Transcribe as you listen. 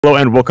Hello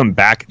and welcome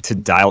back to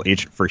Dial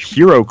H for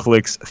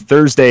Heroclix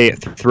Thursday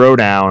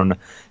Throwdown,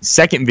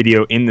 second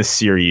video in the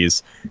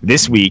series.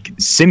 This week,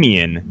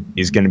 Simeon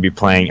is going to be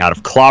playing out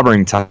of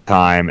Clobberin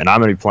Time, and I'm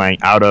going to be playing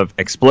out of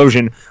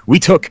Xplosion. We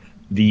took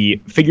the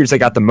figures that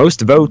got the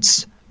most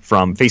votes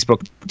from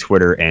Facebook,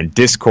 Twitter, and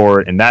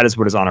Discord, and that is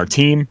what is on our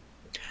team.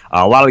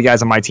 A lot of the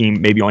guys on my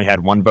team maybe only had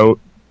one vote.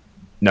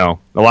 No,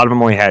 a lot of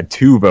them only had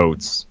 2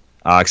 votes,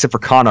 except for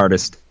Con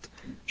Artist.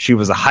 She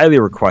was a highly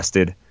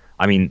requested.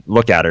 I mean,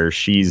 look at her.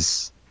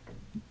 She's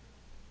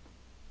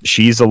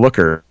a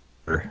looker.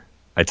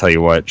 I tell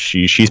you what,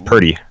 she's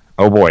pretty.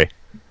 Oh boy.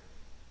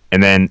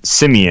 And then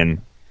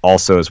Simeon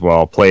also as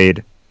well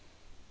played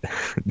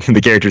the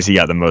characters he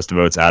got the most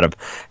votes out of.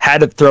 Had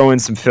to throw in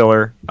some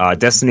filler.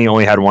 Destiny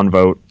only had 1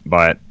 vote,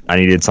 but I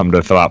needed something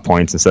to fill out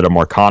points instead of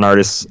more con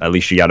artists. At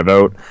least she got a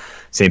vote.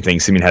 Same thing.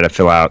 Simeon had to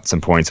fill out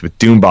some points with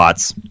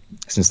Doombots,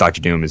 since Dr.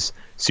 Doom is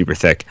super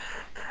thick.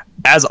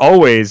 As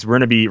always, we're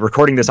going to be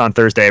recording this on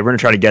Thursday. We're going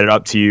to try to get it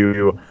up to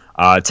you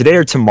today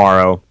or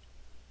tomorrow,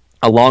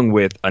 along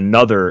with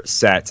another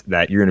set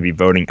that you're going to be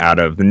voting out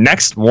of. The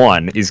next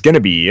one is going to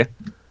be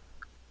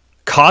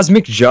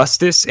Cosmic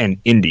Justice and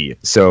Indy.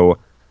 So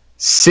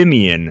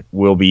Simeon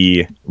will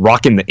be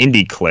rocking the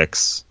Indy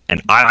clicks,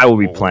 and I will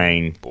be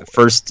playing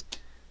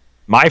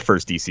my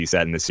first DC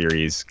set in the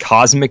series,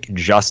 Cosmic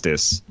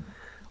Justice.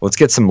 Let's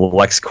get some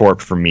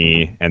LexCorp for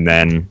me, and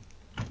then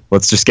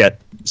let's just get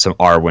some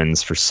R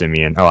wins for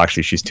Simeon. Oh,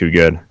 actually, she's too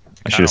good.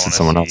 I should have said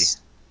someone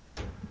else.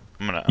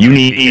 You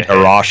need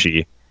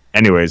Arashi.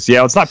 Anyways,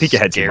 yeah, let's not peek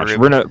ahead too much.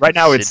 We're gonna right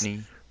now.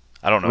 Sydney.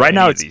 I don't know. Right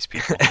now, it's these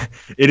people.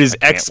 It is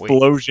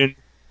Xplosion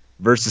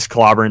versus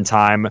Clobberin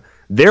Time.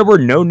 There were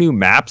no new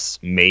maps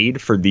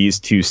made for these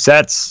 2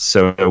 sets,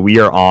 so we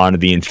are on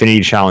the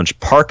Infinity Challenge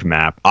Park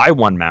map. I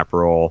won map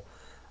roll.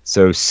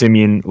 So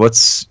Simeon,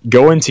 let's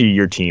go into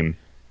your team.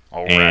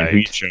 All and right. Who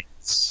you chose.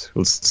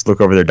 Let's look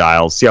over their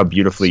dials, see how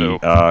beautifully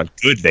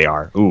good they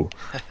are. Ooh.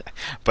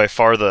 By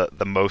far the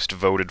most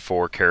voted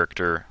for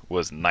character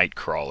was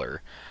Nightcrawler.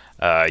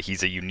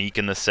 He's a unique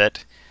in the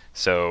set,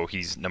 so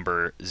he's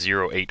number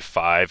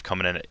 085,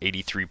 coming in at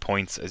 83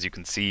 points. As you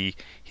can see,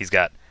 he's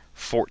got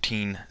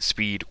 14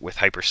 speed with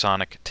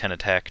hypersonic, 10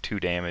 attack,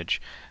 2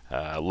 damage,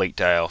 late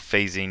dial,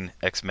 phasing,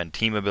 X-Men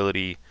team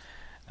ability.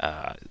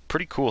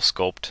 Pretty cool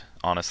sculpt,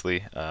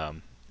 honestly.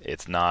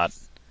 It's not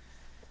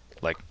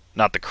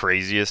the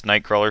craziest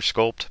Nightcrawler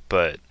sculpt,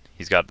 but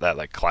he's got that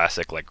like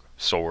classic like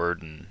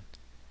sword and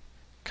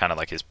kind of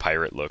like his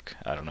pirate look.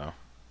 I don't know.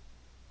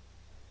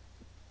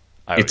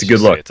 It's a good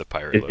look. It's a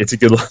pirate look. It's a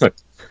good look.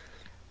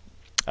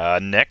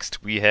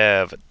 Next we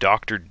have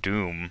Dr.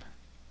 Doom.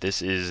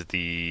 This is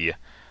the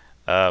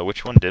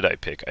which one did I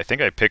pick? I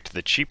think I picked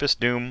the cheapest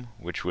Doom,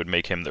 which would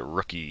make him the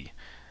rookie.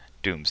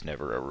 Doom's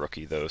never a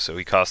rookie though, so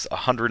he costs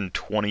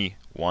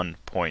 121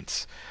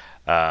 points.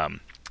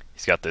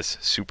 He's got this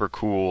super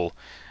cool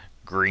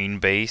green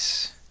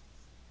base,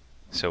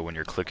 so when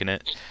you're clicking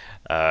it,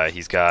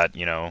 he's got,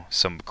 you know,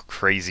 some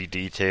crazy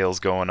details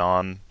going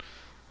on,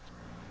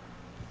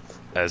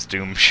 as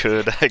Doom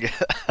should. I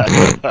guess.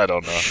 I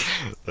don't know.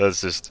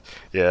 That's just,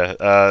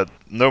 yeah.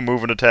 No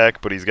movement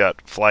attack, but he's got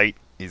flight.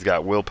 He's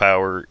got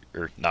willpower,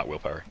 or not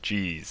willpower.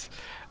 Jeez,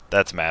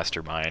 that's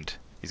mastermind.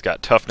 He's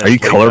got toughness. Are you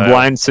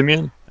colorblind,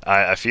 Simeon?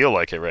 I feel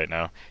like it right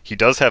now. He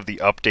does have the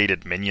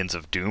updated Minions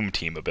of Doom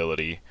team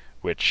ability,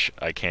 which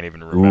I can't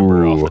even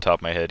remember off the top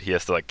of my head. He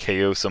has to like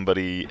KO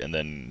somebody, and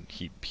then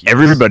he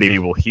everybody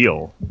will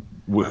heal.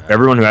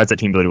 Everyone who has that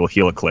team ability will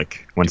heal a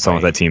click when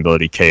someone with that team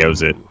ability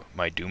KOs it.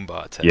 My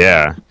Doombots.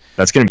 Yeah,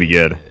 that's gonna be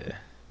good.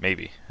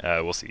 Maybe.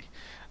 We'll see.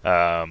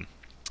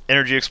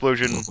 Energy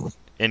Explosion,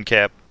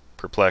 Incap,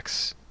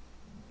 Perplex,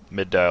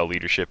 Mid Dial,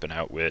 Leadership, and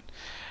Outwit.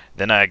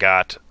 Then I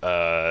got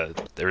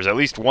there's at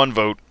least 1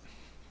 vote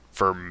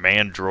for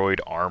Mandroid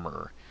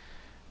Armor,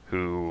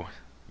 who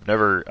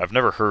I've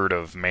never heard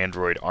of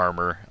Mandroid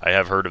Armor. I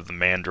have heard of the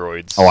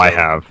Mandroids. Oh, so I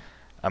have.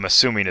 I'm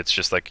assuming it's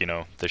just like, you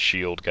know, the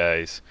shield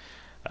guys.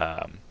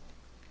 Yeah,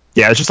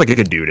 it's just like a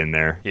good dude in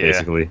there, yeah.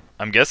 basically.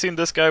 I'm guessing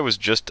this guy was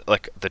just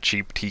like the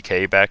cheap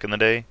TK back in the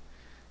day,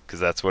 because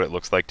that's what it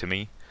looks like to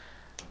me.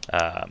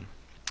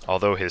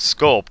 Although his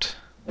sculpt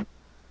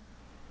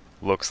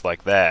looks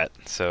like that,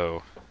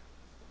 so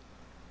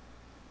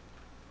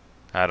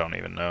I don't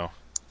even know.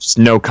 Just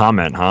no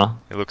comment, huh?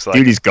 It looks like,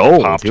 dude, he's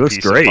gold. He looks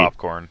piece great. of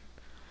popcorn.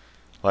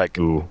 Like,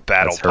 ooh,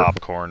 battle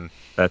popcorn.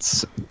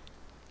 That's.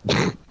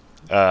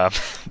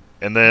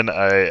 And then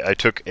I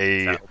took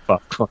a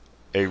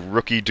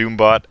rookie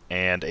Doombot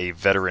and a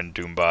veteran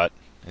Doombot.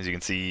 As you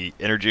can see,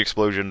 Energy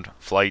Explosion,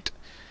 Flight,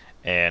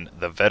 and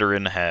the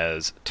veteran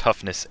has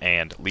toughness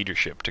and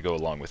leadership to go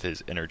along with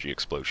his Energy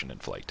Explosion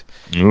and Flight.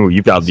 Ooh,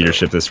 you've got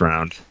leadership this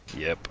round.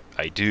 Yep,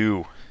 I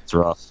do. It's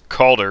rough.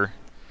 Calder,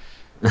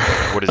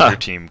 what is your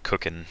team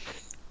cooking?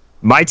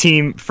 My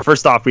team,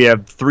 first off, we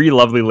have 3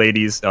 lovely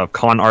ladies of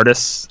con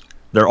artists.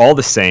 They're all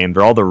the same.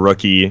 They're all the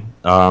rookie.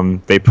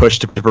 They push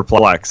to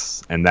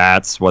perplex, and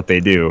that's what they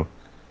do.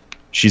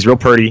 She's real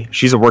pretty.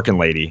 She's a working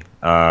lady.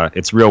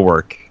 It's real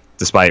work,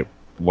 despite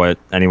what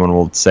anyone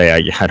will say.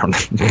 I don't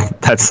know.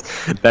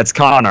 That's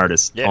con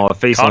artist. Yeah, A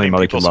face only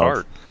mother could love.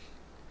 hard.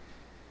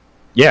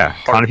 Yeah,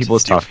 conning people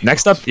is tough.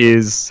 Next up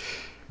is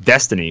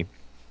Destiny,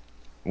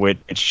 which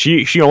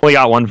she only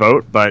got 1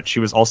 vote, but she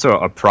was also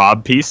a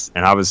prob piece,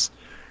 and I was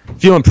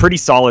feeling pretty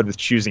solid with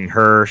choosing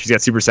her. She's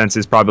got super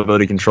senses,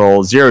 probability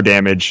control, 0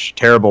 damage,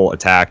 terrible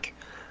attack.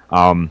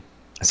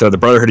 So the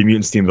Brotherhood of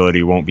Mutants team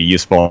ability won't be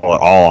useful at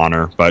all on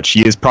her, but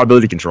she is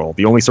probability control,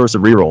 the only source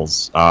of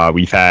rerolls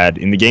we've had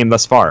in the game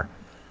thus far.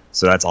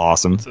 So that's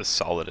awesome. It's a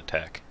solid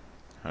attack.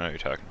 I know what you're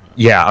talking about.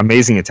 Yeah,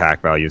 amazing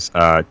attack values.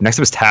 Next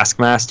up is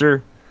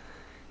Taskmaster.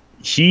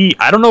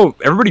 I don't know,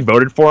 everybody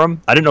voted for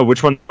him. I didn't know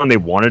which one they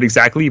wanted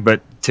exactly,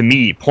 but to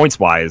me,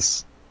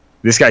 points-wise,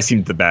 this guy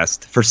seemed the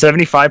best. For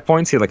 75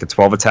 points, he had like a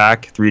 12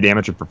 attack, 3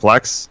 damage with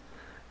Perplex.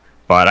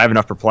 But I have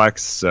enough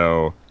Perplex,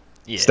 so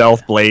yeah.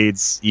 Stealth,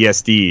 Blades,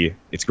 ESD,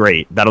 it's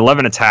great. That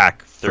 11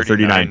 attack for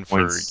 39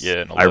 points,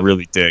 I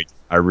really dig.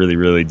 I really,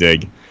 really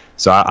dig.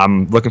 So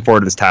I'm looking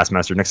forward to this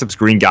Taskmaster. Next up is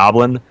Green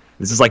Goblin.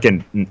 This is like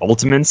an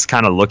Ultimates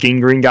kind of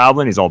looking Green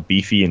Goblin. He's all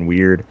beefy and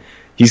weird.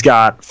 He's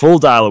got full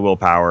dial of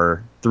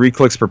willpower, 3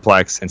 clicks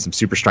Perplex, and some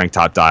super strength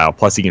top dial.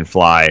 Plus he can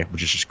fly,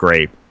 which is just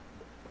great.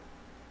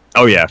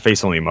 Oh yeah,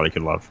 face only a mother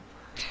could love.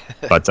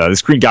 But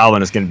this Green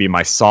Goblin is going to be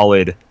my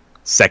solid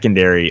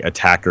secondary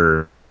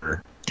attacker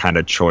kind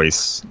of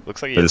choice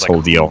looks like for this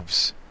whole deal.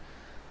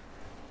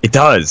 It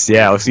does,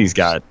 yeah. Looks like he's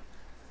got,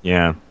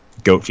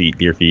 goat feet,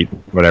 deer feet,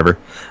 whatever.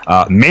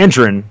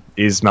 Mandarin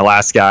is my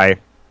last guy.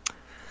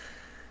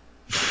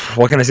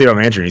 What can I say about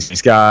Mandarin?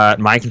 He's got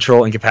mind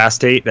control,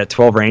 incapacitate. That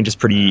 12 range is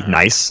pretty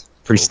nice,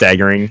 pretty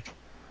staggering.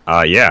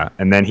 Yeah,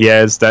 and then he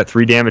has that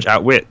 3 damage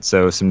outwit,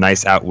 so some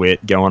nice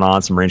outwit going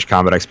on, some range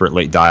combat expert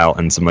late dial,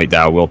 and some late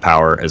dial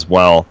willpower as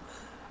well.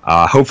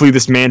 Hopefully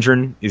this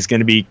Mandarin is going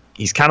to be,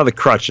 he's kind of the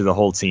crutch of the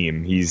whole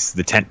team. He's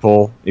the tent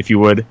pole, if you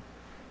would.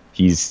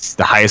 He's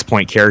the highest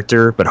point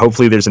character, but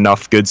hopefully there's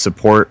enough good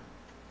support.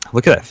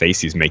 Look at that face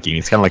he's making.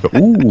 It's kind of like,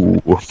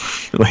 ooh,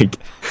 like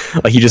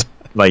he just,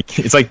 like,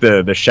 it's like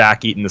the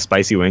Shaq eating the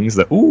spicy wings,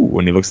 the ooh,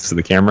 when he looks to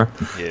the camera.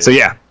 Yeah. So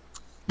yeah,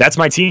 that's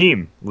my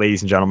team,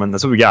 ladies and gentlemen.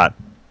 That's what we got.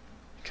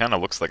 Kind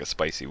of looks like a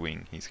spicy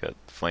wing. He's got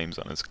flames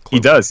on his cloak. He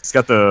does. He's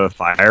got the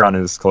fire on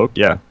his cloak.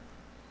 Yeah.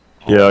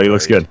 Yeah, he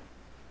looks good.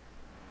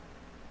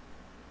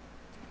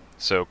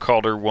 So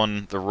Calder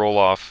won the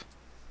roll-off.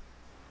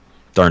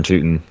 Darn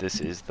tootin'. This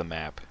is the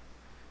map.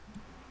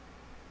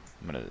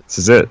 This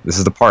is it. This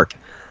is the park.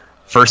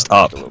 First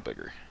up. A little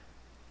bigger.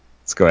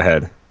 Let's go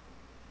ahead.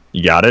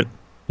 You got it?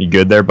 You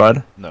good there,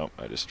 bud? No,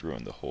 I just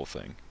ruined the whole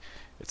thing.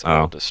 It's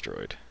all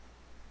destroyed.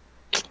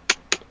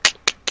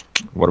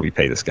 What do we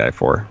pay this guy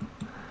for?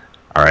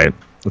 All right.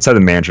 Let's have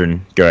the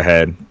Mandarin go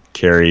ahead.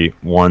 Carry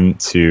 1,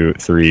 2,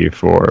 3,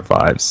 4,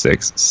 5,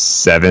 6,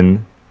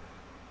 7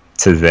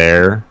 to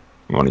there.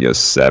 I want to go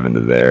 7 to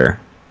there.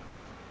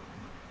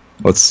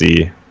 Let's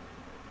see.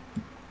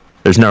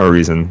 There's no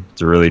reason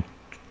to really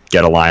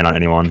get a line on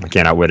anyone. I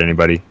can't outwit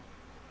anybody.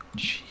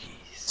 Jeez.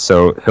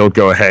 So he'll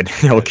go ahead.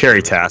 He'll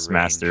carry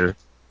Taskmaster.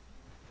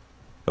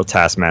 He'll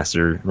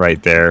Taskmaster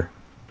right there.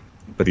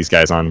 Put these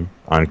guys on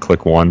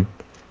click 1.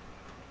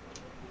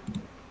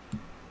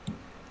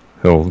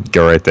 He'll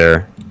go right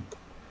there.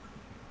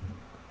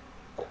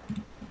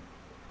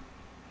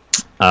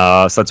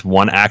 So that's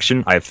 1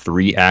 action. I have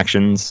 3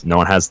 actions. No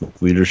one has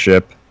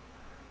leadership.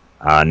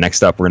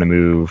 Next up, we're gonna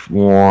move.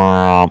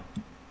 We'll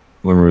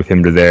move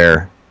him to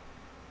there.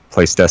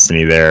 Place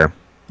Destiny there.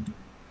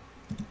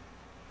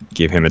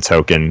 Give him a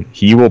token.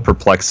 He will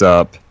perplex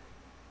up.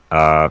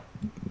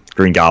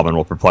 Green Goblin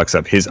will perplex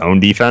up his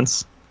own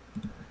defense,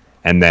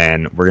 and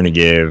then we're gonna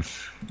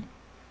give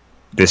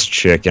this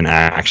chick an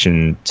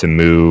action to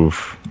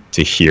move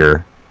to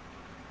here,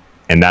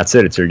 and that's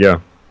it. It's your go.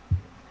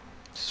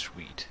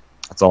 Sweet.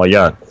 That's all I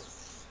got.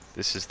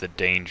 This is the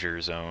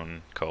danger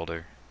zone,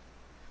 Calder.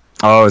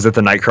 Oh, is it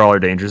the Nightcrawler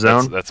danger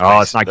zone? It's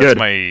not good.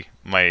 That's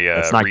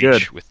my not reach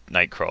good with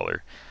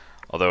Nightcrawler.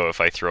 Although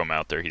if I throw him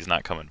out there, he's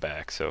not coming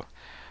back. So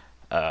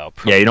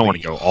yeah, you don't want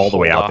to go all the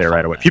way out there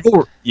right away.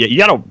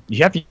 You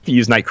have to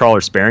use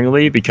Nightcrawler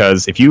sparingly,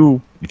 because if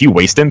you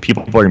waste him,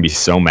 people are gonna be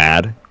so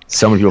mad.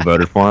 So many people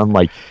voted for him.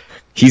 Like,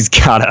 he's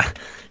gotta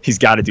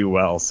do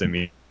well,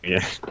 Simeon.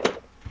 Yeah.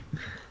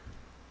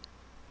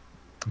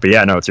 But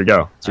yeah, no, it's your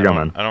go. It's your go,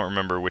 man. I don't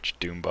remember which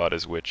Doombot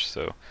is which,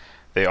 so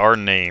they are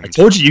named. I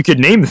told you could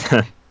name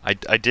them. I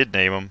did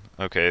name them.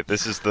 Okay,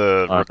 this is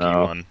the rookie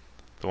one,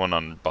 the one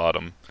on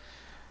bottom.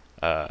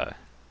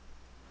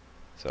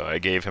 So I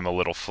gave him a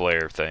little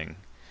flare thing.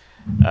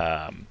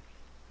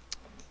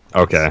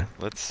 Okay.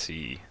 Let's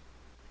see.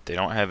 They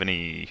don't have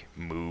any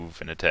move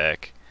and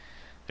attack.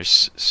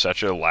 There's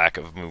such a lack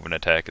of move and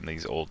attack in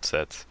these old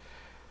sets.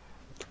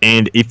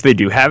 And if they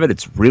do have it,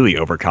 it's really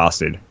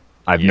overcosted.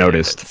 I've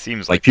noticed. It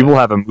seems like people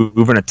have a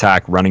move and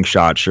attack running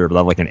shot, sure, but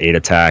they'll have like an 8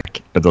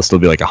 attack, but they'll still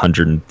be like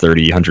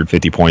 130,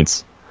 150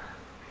 points.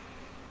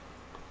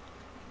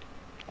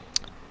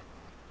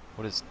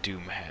 What does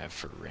Doom have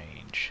for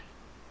range?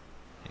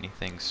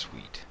 Anything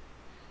sweet?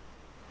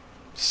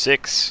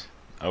 6.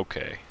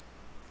 Okay.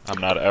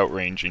 I'm not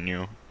outranging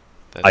you.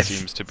 That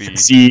seems to be...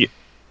 See,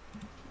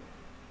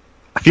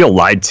 I feel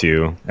lied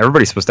to.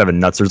 Everybody's supposed to have a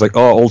nuts. There's like,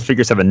 oh, old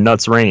figures have a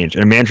nuts range.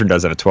 And Mandarin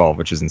does have a 12,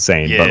 which is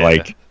insane. Yeah. But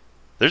like...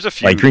 There's a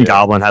few. Like Green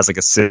Goblin has like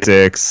a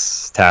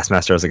 6.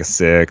 Taskmaster has like a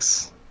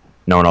 6.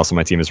 No one else on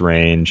my team is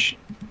range.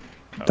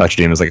 Dutch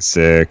Doom is like a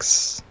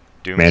 6.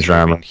 Mandarin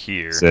armor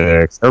here.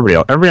 6.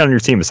 Everybody on your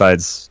team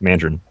besides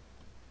Mandarin.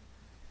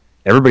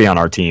 Everybody on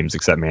our teams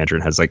except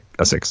Mandarin has like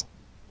a 6.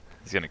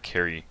 He's gonna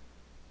carry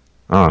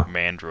Oh.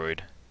 Mandroid.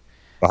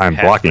 Behind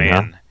Half blocking,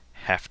 man, huh?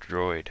 half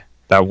droid.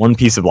 That one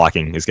piece of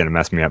blocking is gonna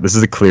mess me up. This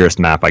is the clearest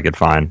map I could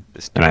find,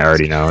 and I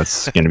already know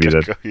it's gonna be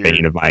the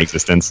bane of my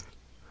existence.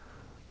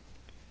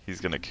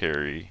 He's gonna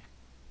carry.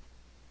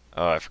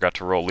 Oh, I forgot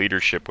to roll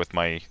leadership with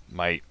my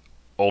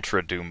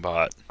Ultra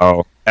Doombot.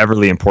 Oh,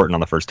 everly important on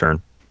the first turn.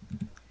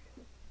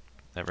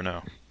 Never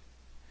know.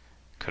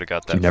 Could have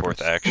got that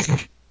fourth action.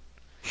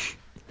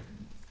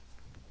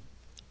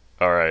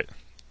 All right,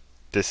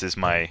 this is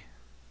my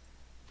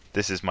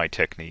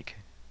technique.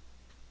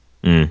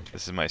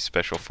 This is my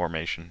special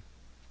formation.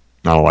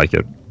 I don't like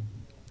it.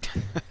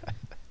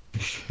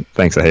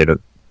 Thanks, I hate it.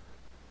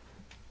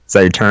 Is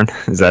that your turn?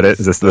 Is that it?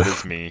 Is this That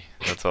is me.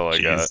 That's all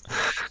I got.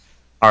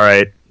 All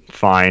right,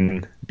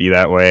 fine. Be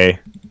that way.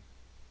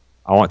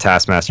 I want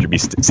Taskmaster to be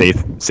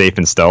safe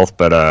and stealth,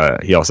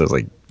 but he also has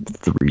like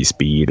 3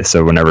 speed.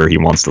 So whenever he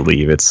wants to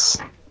leave, it's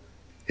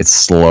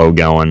slow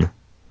going.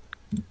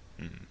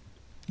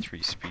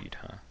 3 speed,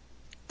 huh?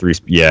 3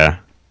 speed, yeah.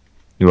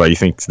 What, you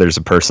think there's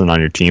a person on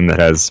your team that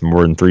has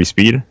more than 3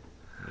 speed?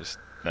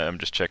 I'm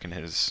just checking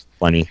his.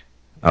 Plenty.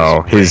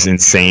 Oh, his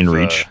insane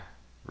reach.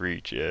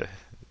 Reach, yeah.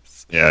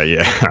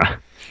 Yeah.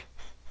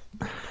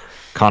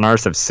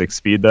 Conars have 6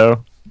 speed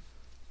though.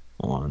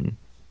 One.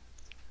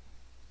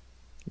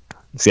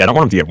 See, I don't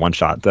want them to get one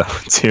shot though,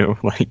 too.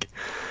 Like,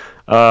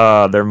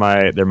 they're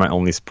my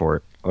only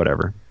support.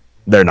 Whatever.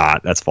 They're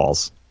not. That's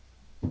false.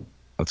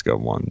 Let's go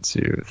 1,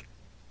 2,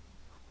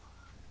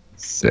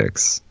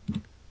 6.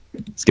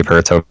 Let's give her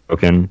a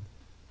token.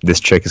 This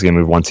chick is gonna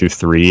move 1, 2,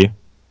 3.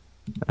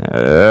 What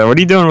are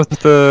you doing with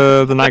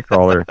the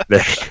Nightcrawler?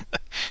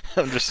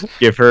 I'm just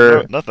give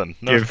her nothing.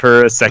 Give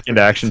her a second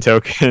action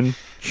token.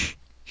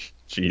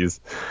 Jeez.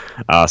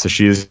 So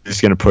she's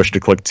just gonna push to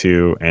click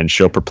 2, and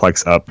she'll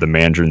perplex up the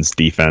Mandarin's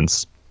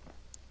defense.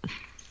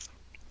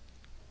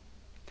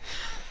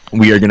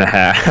 We are gonna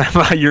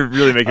have. You're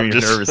really making me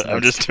nervous.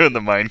 I'm just doing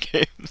the mind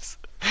games.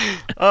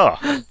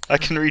 Oh, I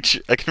can reach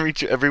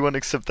everyone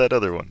except that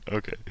other one.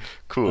 Okay,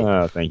 cool.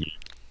 Oh, thank you.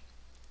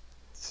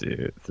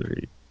 2,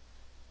 3.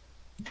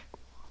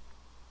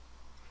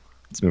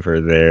 Let's move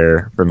her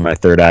there for my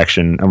third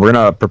action, and we're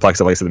gonna perplex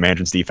up like so the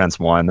Mandarin's defense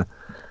 1,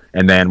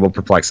 and then we'll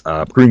perplex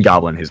up Green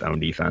Goblin his own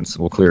defense.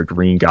 We'll clear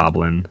Green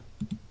Goblin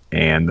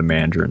and the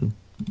Mandarin,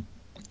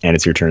 and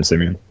it's your turn,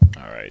 Simeon.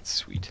 All right,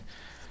 sweet.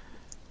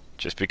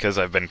 Just because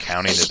I've been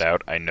counting it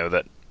out, I know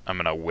that I'm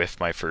gonna whiff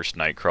my first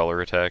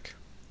Nightcrawler attack.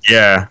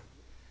 Yeah.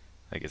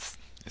 Like it's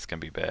gonna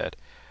be bad.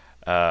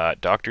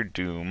 Dr.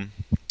 Doom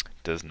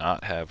does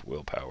not have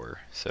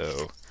willpower,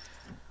 so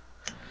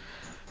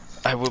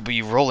I will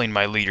be rolling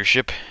my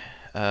leadership.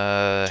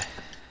 My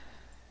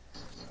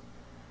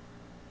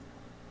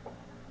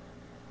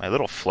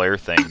little flare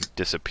thing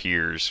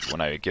disappears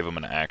when I give him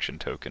an action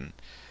token.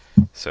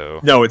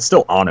 So no, it's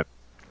still on him.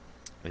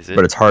 Is it?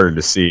 But it's harder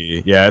to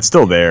see. Yeah, it's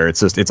still there.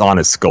 It's just it's on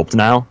his sculpt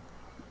now.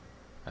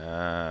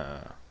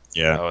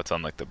 Yeah. Oh, it's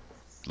on like the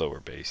lower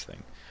base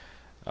thing.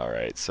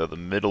 Alright, so the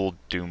middle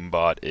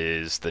Doombot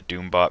is the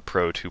Doombot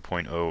Pro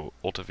 2.0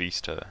 Ulta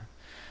Vista.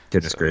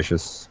 Goodness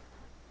gracious.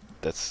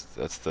 That's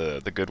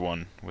the good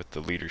one with the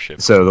leadership.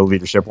 So the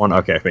leadership one?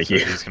 Okay, thank you.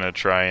 He's gonna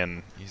try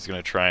and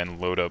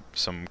load up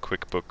some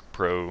QuickBook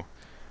Pro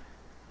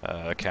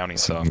accounting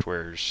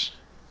softwares.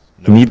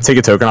 You need to take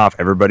a token off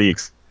everybody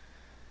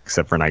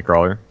except for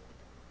Nightcrawler.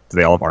 Do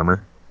they all have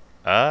armor?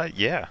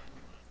 Yeah.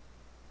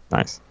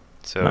 Nice.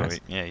 So nice.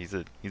 Yeah, he's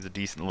a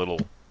decent little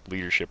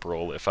leadership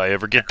role if I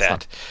ever get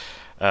that.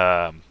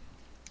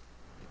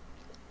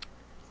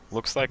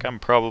 Looks like I'm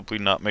probably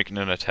not making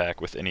an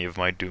attack with any of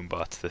my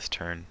Doombots this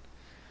turn.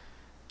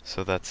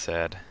 So that's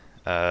sad.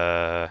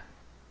 Man.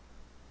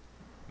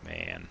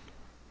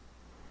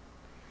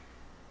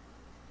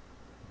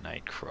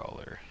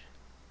 Nightcrawler.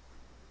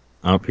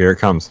 Oh, here it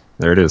comes.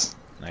 There it is.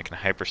 And I can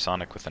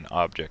hypersonic with an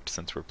object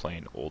since we're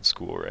playing old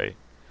school, right?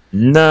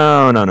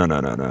 No.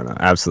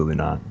 Absolutely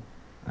not.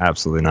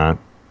 Absolutely not.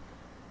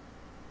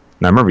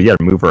 Now remember, you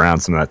gotta move around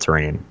some of that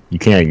terrain. You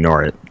can't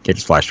ignore it. You can't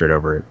just fly straight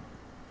over it.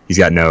 He's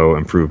got no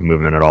improved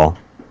movement at all.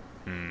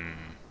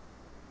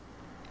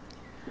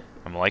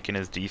 I'm liking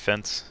his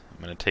defense.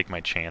 I'm gonna take my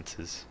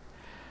chances.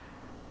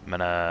 I'm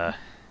gonna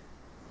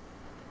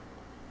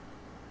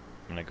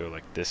go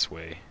like this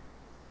way.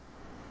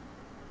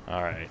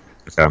 Alright.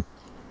 Okay.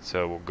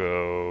 So we'll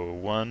go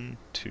 1,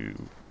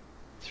 2,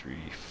 3,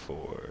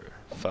 4,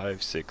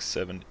 5, 6,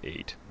 7,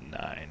 8,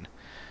 9.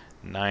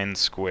 9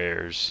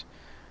 squares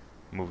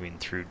moving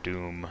through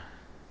Doom.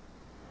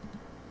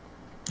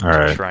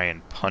 Alright. Try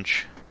and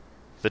punch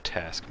the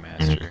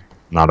Taskmaster.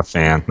 Not a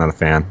fan. Not a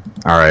fan.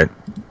 All right.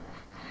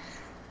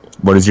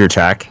 What is your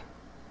attack?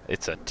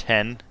 It's a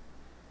 10.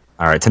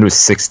 All right, 10 to a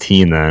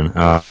 16 then.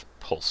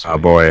 Pulse. Oh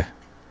boy.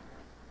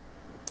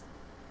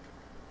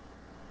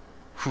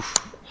 Whew.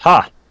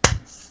 Ha!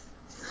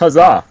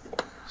 Huzzah!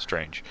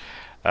 Strange.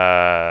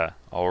 I'll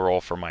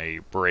roll for my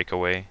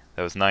breakaway.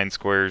 That was 9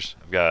 squares.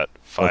 I've got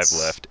 5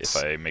 left if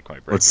I make my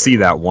breakaway. Let's see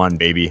that one,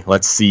 baby.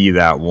 Let's see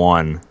that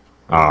one.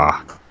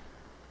 Ah.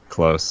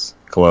 Close.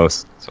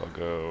 Close. So I'll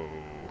go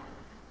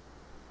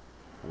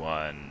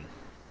 1.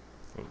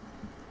 Oh.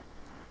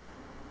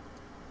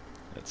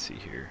 Let's see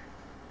here.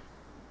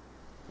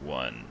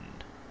 1,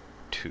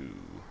 2,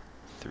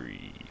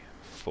 3,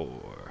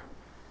 4,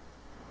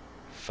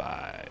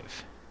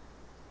 5.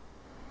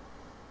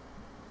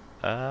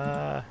 What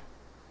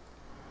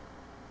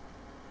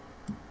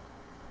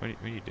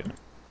are you doing?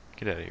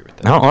 Get out of here with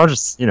that. No, I'll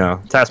just,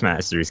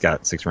 Taskmaster's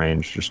got 6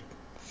 range. Just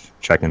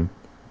checking.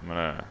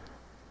 I'm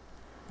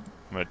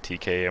gonna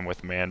TK him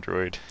with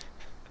Mandroid.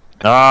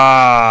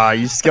 Ah,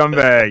 you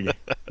scumbag!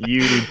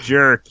 You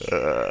jerk!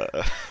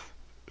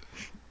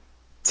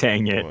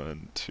 Dang it!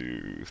 1,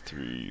 2,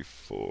 3,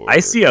 4. I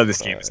see how this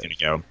 5. game is gonna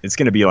go. It's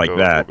gonna be like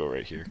that. We'll go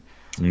right here.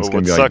 It's What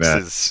gonna be sucks like that.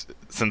 is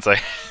since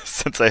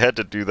I had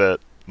to do that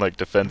like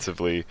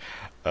defensively,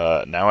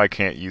 now I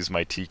can't use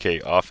my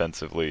TK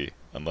offensively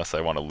unless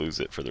I want to lose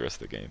it for the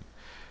rest of the game.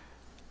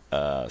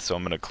 So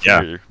I'm gonna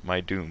clear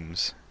my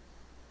dooms.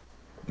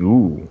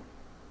 Ooh.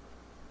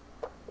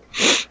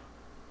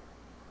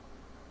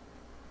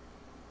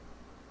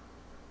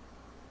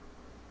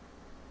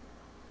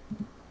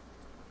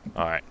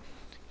 All right,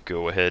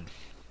 go ahead.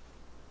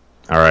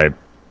 All right.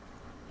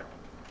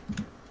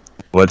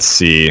 Let's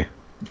see.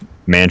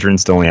 Mandarin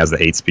still only has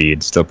the 8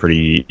 speed. Still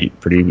pretty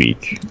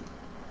weak.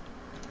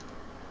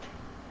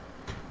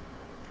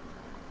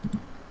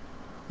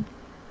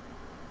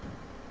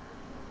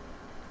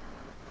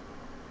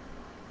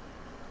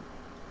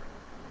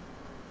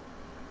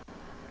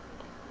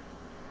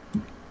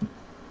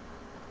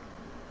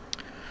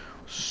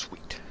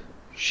 Sweet.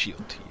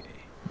 Shield TA.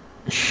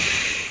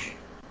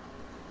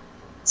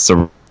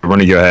 So we're going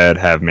to go ahead,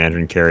 have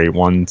Mandarin carry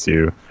 1,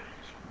 2,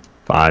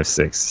 5,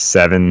 6,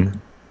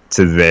 7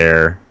 to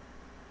there.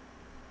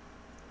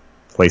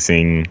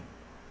 Placing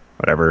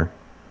whatever.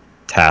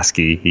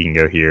 Tasky, he can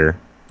go here.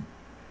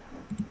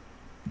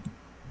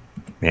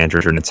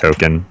 Mandarin a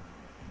token.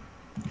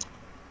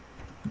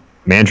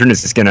 Mandarin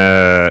is just going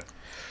to...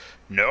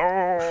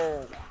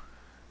 No!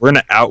 We're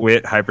going to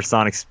outwit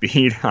hypersonic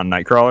speed on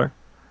Nightcrawler.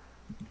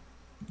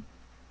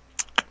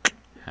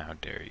 How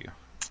dare you?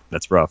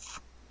 That's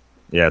rough.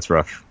 Yeah, it's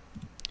rough.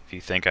 If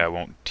you think I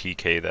won't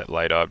TK that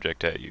light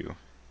object at you,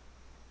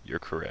 you're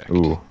correct.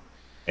 Ooh.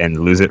 And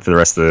lose it for the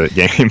rest of the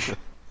game. Is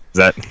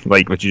that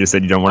like what you just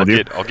said you don't want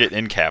to do? I'll get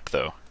in cap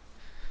though.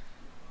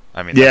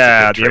 I mean,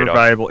 yeah, that's a the good ever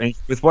valuable.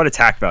 With what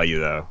attack value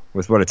though?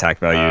 With what attack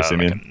value,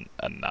 Simeon?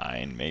 Like a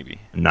 9 maybe.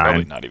 9.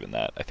 Probably not even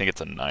that. I think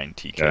it's a 9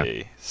 TK.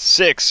 Yeah.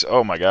 6.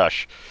 Oh my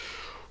gosh.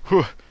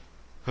 Whew.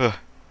 Well,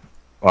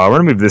 I want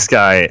to move this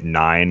guy at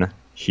 9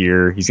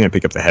 here. He's going to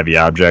pick up the heavy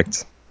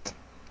object.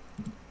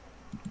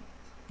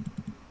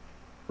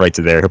 Right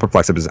to there. He'll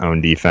perplex up his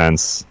own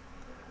defense.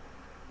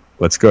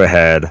 Let's go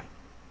ahead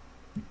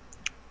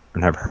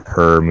and have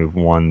her move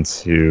 1,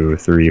 2,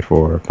 3,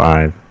 4,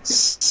 5,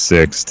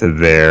 6 to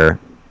there.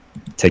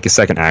 Take a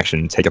second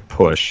action, take a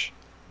push,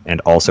 and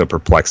also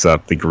perplex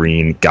up the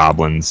green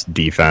goblin's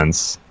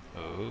defense.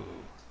 Oh.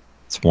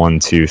 It's 1,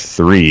 2,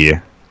 3.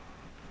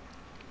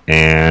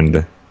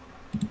 And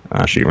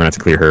shoot, we're gonna have to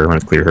clear her. We're gonna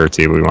have to clear her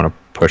too, but we want to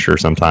push her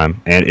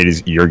sometime. And it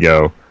is your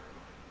go.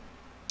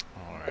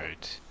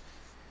 Alright.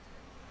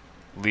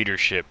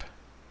 Leadership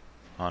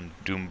on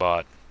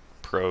Doombot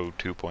Pro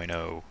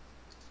 2.0.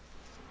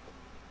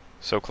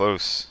 So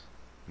close.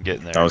 I'm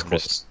getting there. That was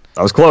close.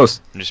 That was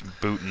close. I'm just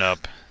booting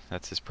up.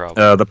 That's his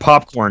problem. The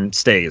popcorn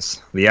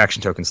stays. The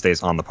action token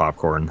stays on the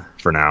popcorn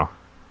for now.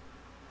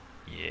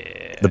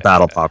 Yeah. The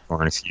battle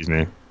popcorn, excuse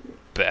me.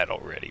 Battle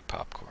ready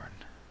popcorn.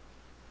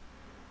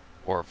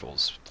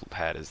 Orville's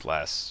had his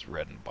last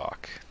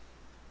Redenbach.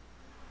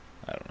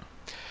 I don't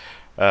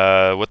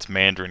know. What's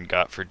Mandarin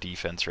got for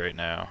defense right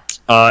now?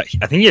 I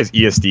think he has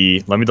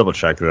ESD. Let me double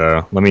check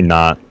though. Let me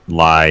not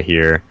lie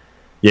here.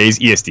 Yeah, he's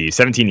ESD.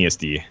 17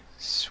 ESD.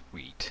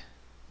 Sweet.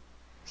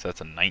 So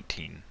that's a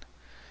 19.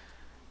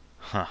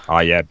 Huh. Oh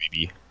yeah,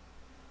 baby.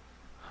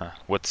 Huh.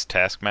 What's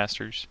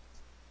Taskmaster's?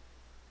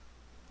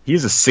 He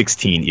is a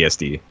 16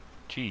 ESD.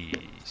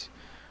 Jeez.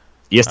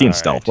 ESD and All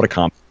stealth. right. What a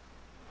comp.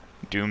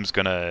 We're just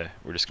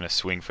gonna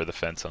swing for the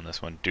fence on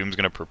this one. Doom's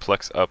gonna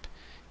perplex up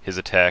his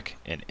attack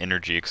and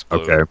energy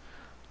explode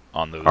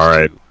on those All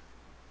right. two.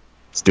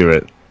 Let's do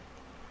it.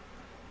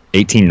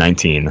 18,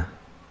 19.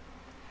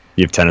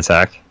 You have 10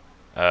 attack?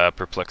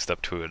 Perplexed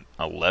up to an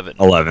 11.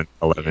 11,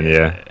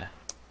 yeah.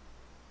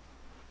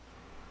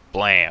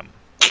 Blam.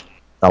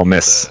 That'll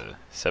miss.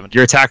 17.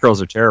 Your attack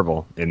rolls are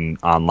terrible in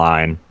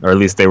online, or at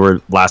least they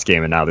were last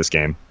game and now this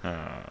game.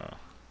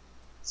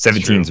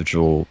 17s, which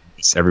will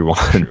miss everyone.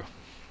 True.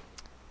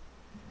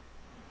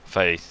 If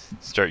I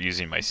start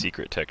using my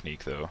secret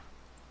technique, though.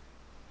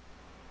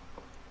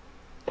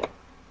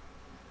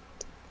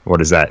 What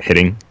is that?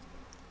 Hitting?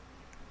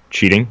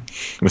 Cheating?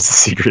 What's the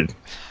secret?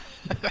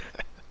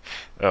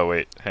 Oh,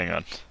 wait. Hang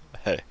on.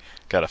 Hey,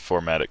 gotta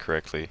format it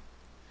correctly.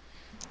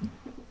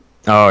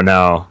 Oh,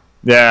 no.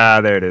 Yeah,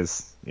 there it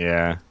is.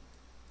 Yeah.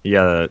 You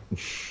gotta...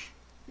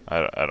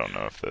 I don't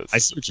know if that's... I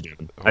see what you're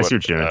doing. I see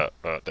what you're doing.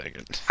 Oh, dang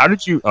it. How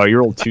did you... Oh, you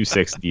rolled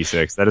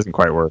 2-6d6. That doesn't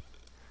quite work.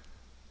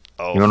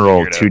 I'll You want to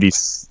roll figure it out.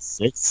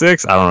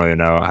 2d6? I don't really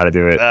know how to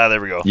do it. Ah,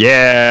 there we go.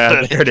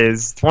 Yeah, there it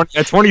is.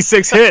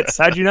 26 hits.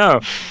 How'd you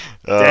know?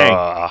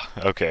 Dang.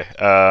 Okay.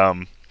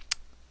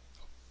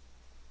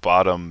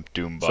 Bottom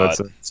Doombot.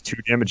 So it's 2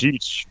 damage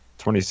each.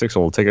 26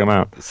 will take them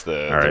out. It's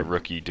the Alright.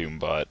 rookie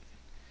Doombot.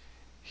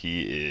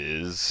 He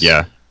is...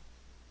 Yeah.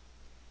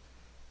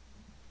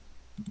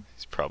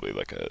 He's probably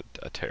like a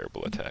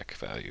terrible attack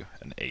value.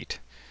 An 8.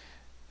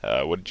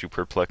 What did you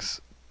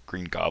perplex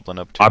Green Goblin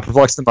up to? I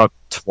perplexed him up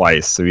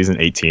twice, so he's an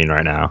 18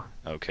 right now.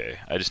 Okay.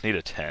 I just need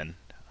a 10.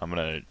 I'm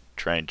gonna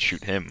try and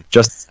shoot him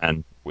Just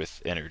 10.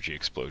 with Energy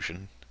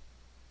Explosion.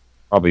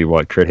 Probably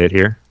what, crit hit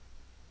here?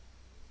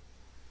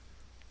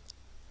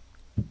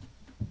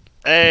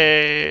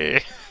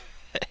 Hey!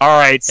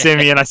 Alright,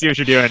 Simeon, I see what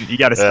you're doing. You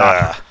gotta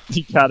stop.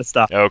 You gotta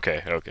stop.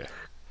 Okay.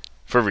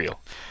 For real.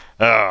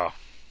 Oh.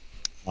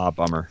 Ah,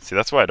 bummer. See,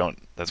 that's why I don't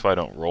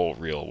roll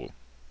real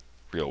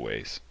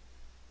ways.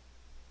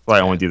 Well,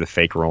 I only do the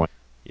fake rolling.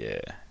 Yeah.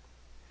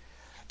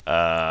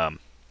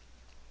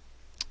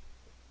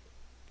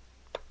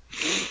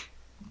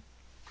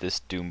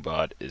 This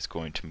Doombot is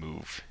going to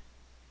move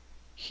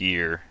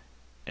here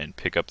and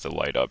pick up the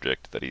light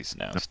object that he's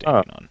now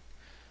standing on.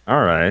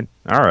 Alright.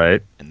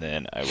 And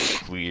then I will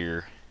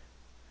clear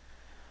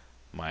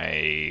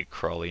my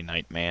Crawly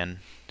Nightman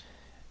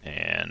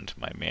and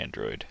my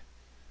Mandroid.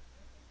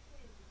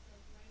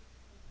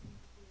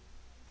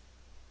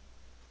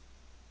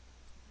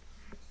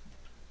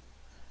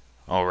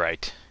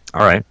 Alright.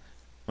 What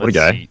do you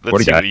got?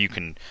 Let's see what you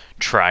can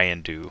try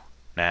and do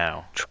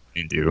now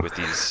do. with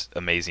these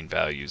amazing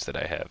values that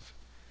I have.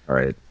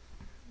 Alright.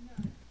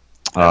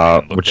 I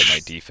haven't even looked Which at my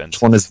defense.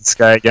 one is this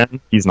guy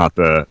again? He's not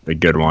the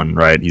good one,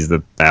 right? He's the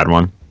bad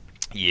one?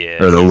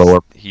 Yeah. Or the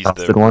he's lower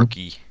the one?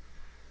 rookie.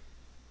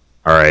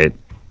 Alright.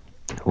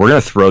 We're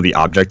gonna throw the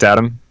object at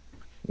him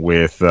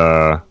with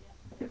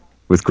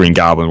Green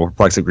Goblin. We'll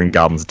perplex the Green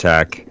Goblin's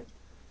attack.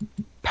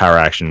 Power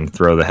action,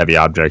 throw the heavy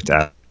object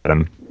at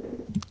him.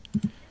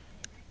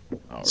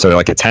 So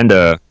like a 10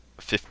 to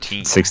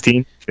 15.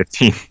 16?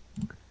 15.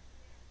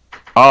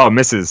 Oh,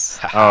 misses.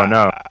 Oh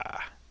no.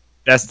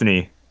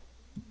 Destiny.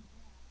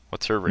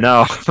 What's her range?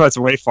 No, that's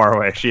way far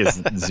away. She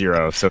is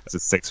 0, so it's a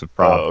 6 with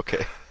problem. Oh,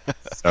 okay.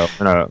 So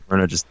we're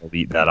gonna just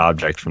delete that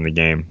object from the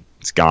game.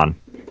 It's gone.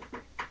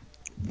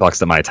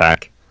 Flexed at my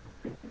attack.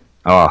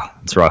 Oh,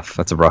 it's rough.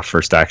 That's a rough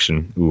first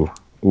action.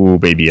 Ooh,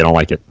 baby, I don't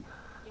like it.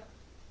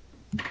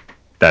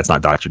 That's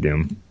not Doctor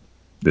Doom.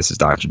 This is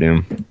Doctor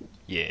Doom.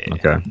 Yeah.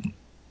 Okay.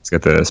 Let's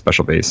get the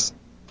special base.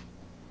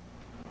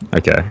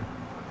 Okay.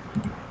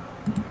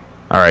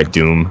 Alright,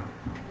 Doom.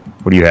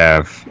 What do you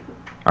have?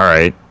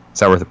 Alright. Is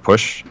that worth a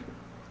push?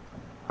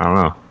 I don't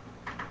know.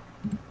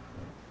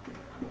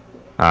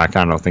 I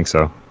kind of don't think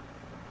so.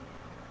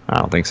 I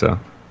don't think so.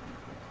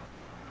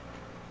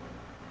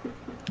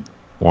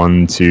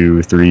 1,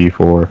 2, 3,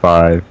 4,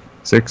 5,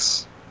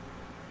 6.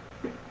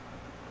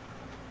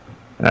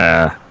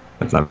 That's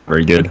not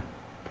very good.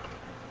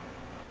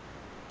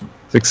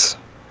 6.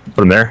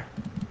 Put him there.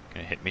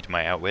 Gonna hit me to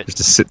my outwit. Just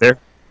to sit there?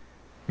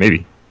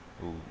 Maybe.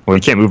 Ooh. Well,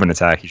 he can't move an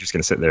attack. He's just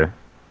going to sit there.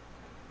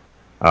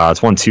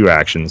 It's 1-2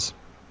 actions.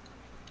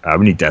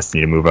 We need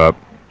Destiny to move up.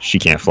 She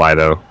can't fly,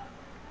 though.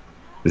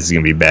 This is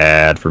going to be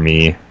bad for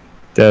me.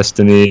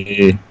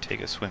 Destiny.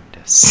 Take a swim,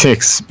 Destiny.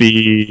 6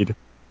 speed.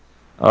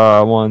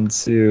 1,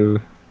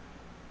 2,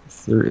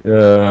 3.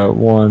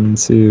 1,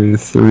 2,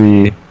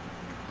 3.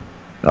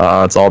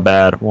 It's all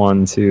bad.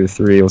 1, 2,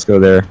 3. Let's go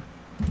there.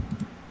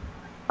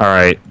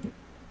 Alright.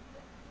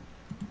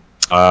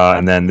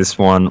 And then this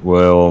one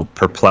will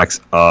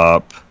perplex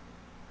up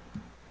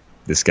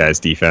this guy's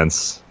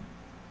defense.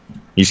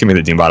 He's going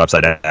to be the Doombot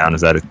upside down.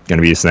 Is that going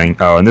to be his thing?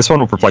 Oh, and this one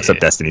will perplex up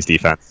Destiny's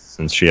defense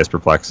since she has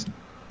perplex.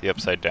 The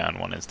upside down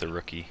one is the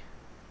rookie.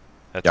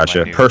 That's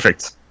Gotcha.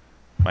 Perfect.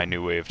 My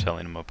new way of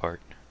telling them apart.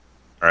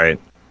 Alright.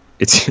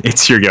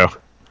 It's your go.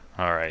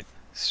 Alright.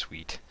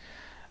 Sweet.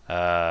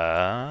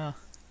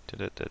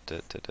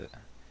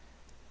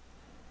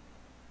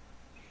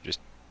 Just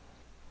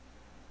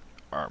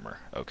armor.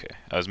 Okay.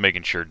 I was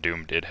making sure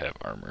Doom did have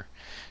armor.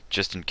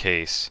 Just in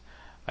case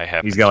I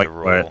happen He's got like to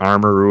roll. what,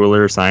 armor,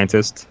 ruler,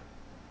 scientist.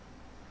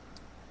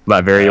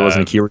 Latveria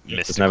wasn't a keyword.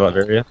 Mystical. Doesn't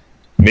have Latveria?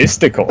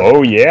 Mystical.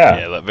 Oh yeah.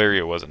 Yeah,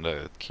 Latveria wasn't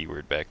a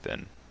keyword back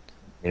then.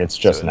 I mean, it's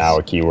just So now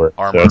a keyword.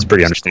 Armor, So it's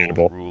pretty mystical,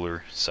 understandable.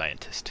 Ruler,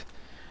 scientist.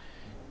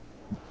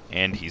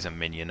 And he's a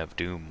minion of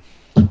Doom.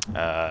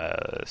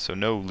 So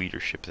no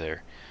leadership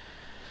there.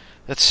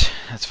 That's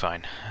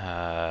fine.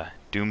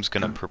 Doom's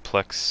gonna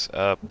perplex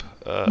up.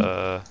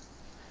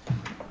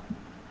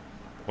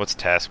 What What's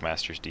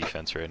Taskmaster's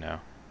defense right now?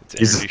 It's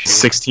He's energy shield?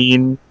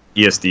 16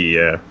 ESD,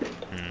 yeah.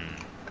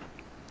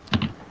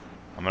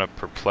 I'm gonna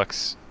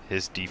perplex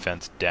his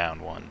defense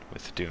down 1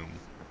 with Doom.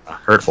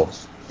 Hurtful.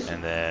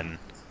 And then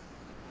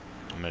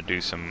I'm gonna do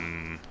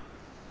some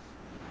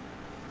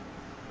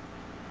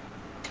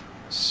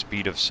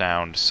speed of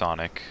sound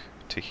Sonic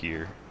to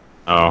here.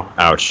 Oh,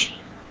 ouch.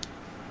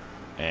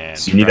 And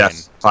So you need that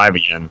 5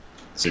 again.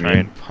 try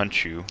and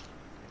punch you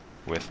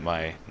with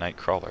my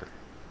Nightcrawler.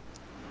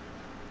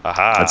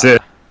 Aha! That's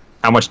it.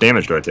 How much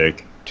damage do I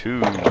take?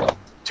 2,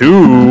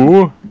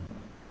 2!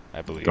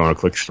 I believe. Going to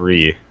click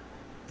 3.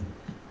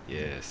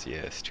 Yes,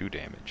 2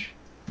 damage.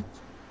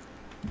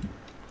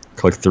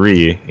 Click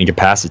 3.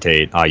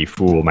 Incapacitate. Ah, you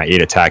fool. My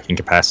 8 attack,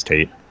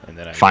 incapacitate. And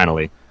then I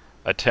Finally.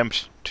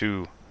 attempt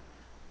to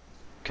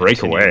Break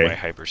continue away. my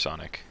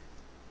hypersonic.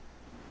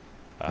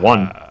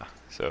 1.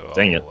 So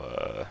Dang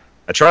I'll,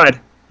 I tried.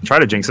 Try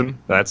to jinx him.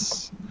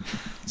 That's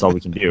all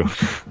we can do.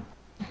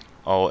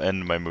 I'll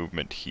end my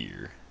movement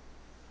here.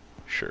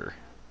 Sure.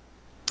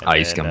 Ah,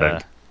 you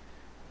scumbag.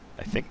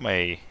 I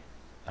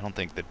don't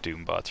think the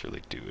Doom bots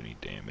really do any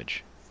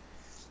damage.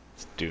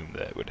 It's Doom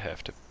that would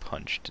have to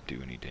punch to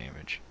do any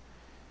damage.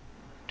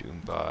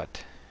 Doom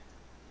bot.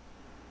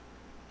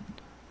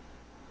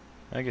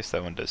 I guess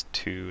that one does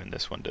 2, and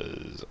this one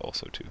does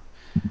also 2.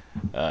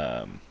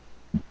 I'm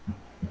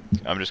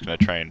just gonna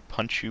try and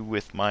punch you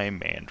with my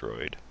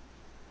Mandroid.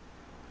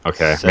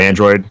 Okay. 7.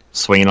 Mandroid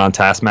swinging on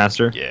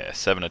Taskmaster. Yeah,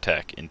 7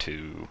 attack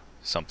into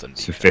something.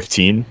 So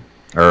 15.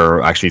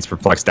 Or actually, it's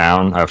perplexed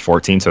down. I have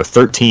 14. So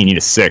 13. Need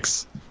a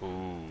 6. Ooh.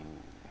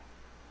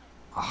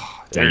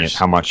 Oh, dang There's it.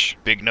 How much?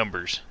 Big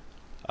numbers.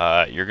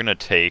 You're gonna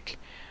take,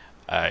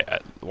 I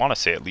want to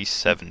say at least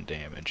 7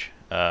 damage.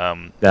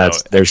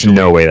 There's actually,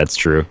 no way that's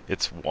true.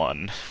 It's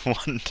 1. 1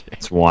 damage.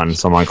 It's 1.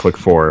 So I'm on click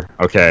 4.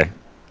 Okay.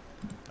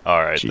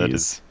 All right,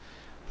 Jeez.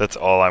 that's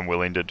all I'm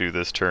willing to do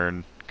this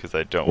turn because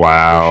I don't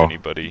Wow. want to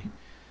push anybody.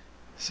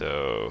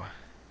 So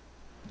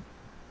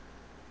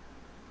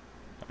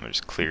I'm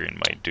just clearing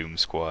my Doom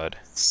squad.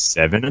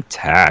 7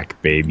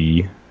 attack,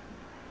 baby.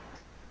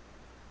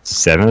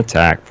 7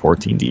 attack,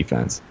 14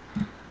 defense.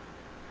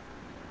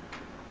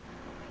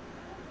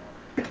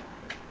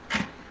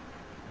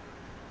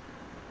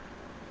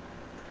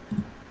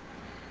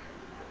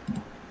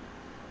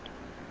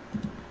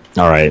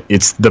 Alright,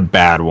 it's the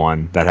bad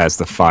one that has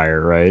the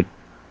fire, right?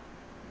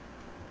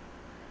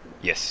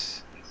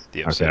 Yes,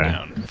 the upside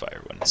down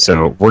fire one. Yeah.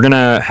 So we're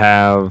gonna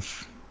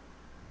have,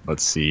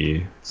 let's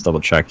see, let's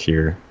double check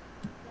here.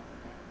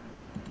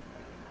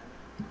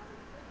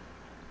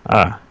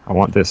 I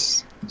want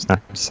this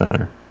snap to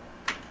center.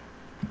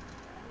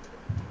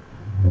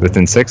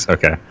 Within 6?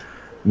 Okay.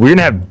 We're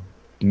gonna have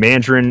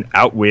Mandarin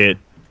outwit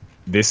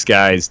this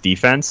guy's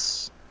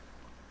defense.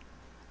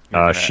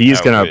 She's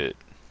gonna...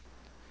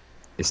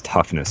 Is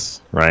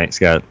toughness, right? He's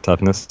got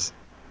toughness.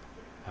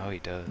 Oh, he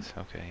does.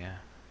 Okay, yeah.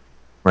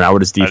 We're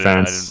outwit his I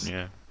defense. didn't,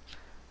 yeah.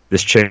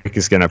 This chick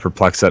is gonna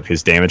perplex up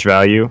his damage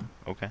value.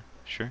 Okay,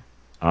 sure.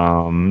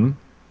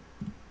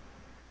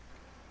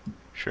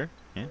 Sure,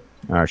 yeah.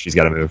 Alright, she's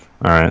got to move.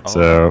 Alright,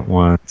 so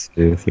 1,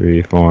 2,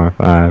 3, 4,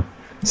 5,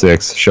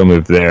 6. She'll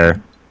move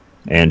there.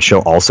 And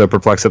she'll also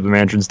perplex up the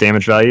Mandarin's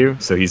damage value.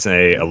 So he's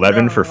a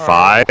 11 for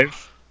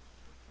 5.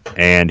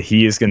 And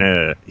he's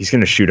gonna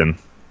shoot him.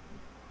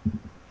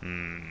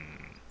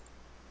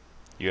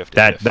 You have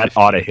to that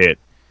ought to hit.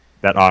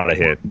 That ought to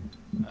hit.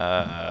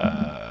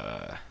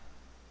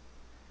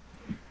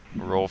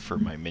 Roll for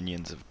my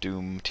Minions of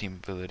Doom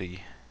team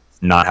ability.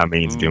 Not how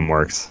Minions of Doom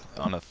works.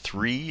 On a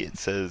 3, it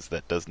says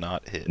that does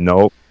not hit.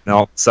 Nope.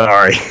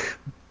 Sorry.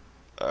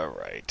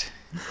 Alright.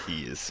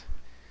 He is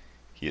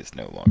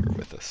no longer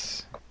with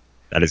us.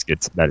 That is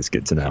good. That is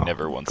good to know. He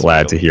never once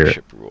Glad made to a hear it.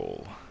 leadership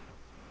role.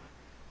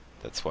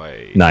 That's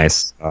why.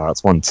 Nice.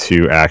 That's 1,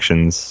 2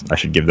 actions. I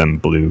should give them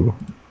blue.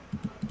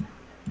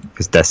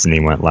 Because Destiny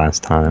went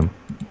last time.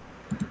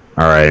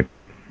 Alright.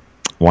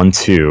 1,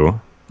 2.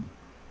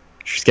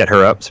 Just get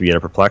her up so we get a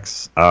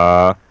perplex.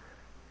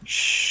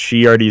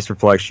 She already used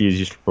perplex. She's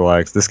used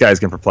perplex. This guy's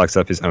gonna perplex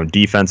up his own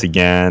defense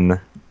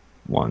again.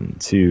 1,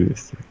 2,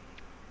 3.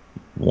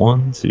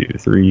 1, 2,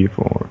 3,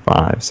 4,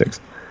 5, 6.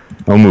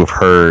 I'll move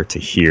her to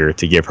here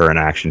to give her an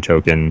action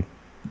token,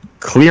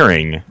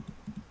 clearing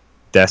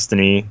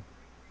Destiny,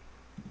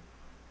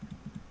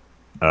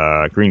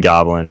 Green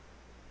Goblin,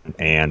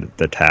 and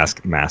the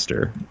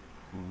Taskmaster.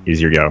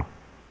 Easier go.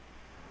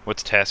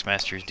 What's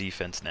Taskmaster's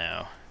defense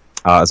now?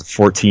 It's a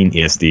 14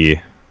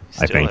 ESD,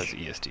 I think. Still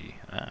has ESD.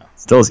 Oh.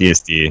 Still has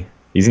ESD.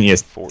 He's an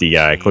ESD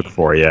guy. Click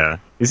 4, yeah.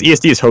 His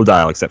ESD is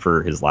Hodile except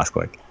for his last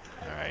click.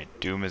 Alright,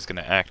 Doom is going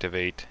to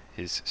activate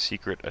his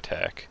secret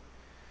attack.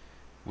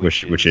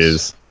 Which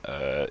is?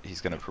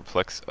 He's going to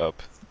perplex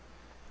up.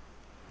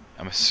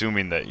 I'm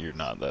assuming that you're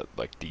not that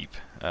deep.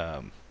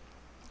 I'm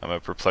going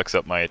to perplex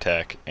up my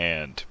attack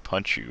and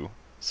punch you.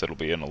 So it'll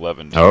be an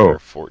 11 to your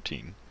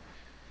 14.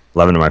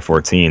 11 to my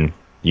 14.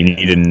 You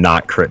need to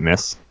not crit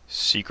miss.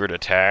 Secret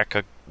attack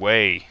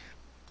away.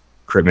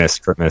 Crit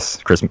miss.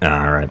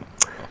 Alright.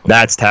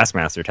 That's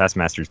Taskmaster.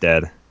 Taskmaster's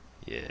dead.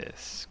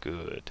 Yes,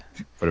 good.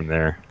 Put him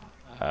there.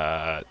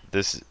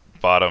 This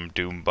bottom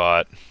Doom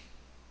bot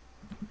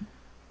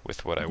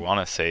with what I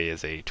want to say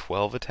is a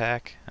 12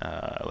 attack.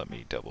 Let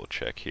me double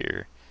check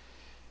here.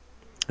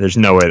 There's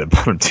no way that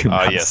bottom two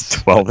has Yes,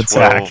 12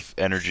 attack. 12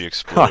 energy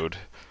explode.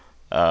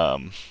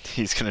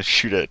 He's gonna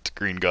shoot at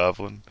Green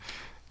Goblin.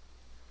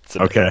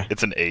 Okay.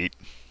 It's an 8.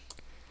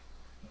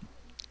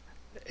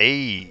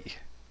 Hey.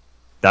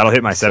 That'll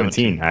hit my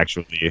 17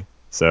 actually.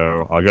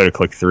 So I'll go to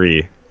click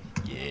 3.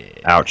 Yeah.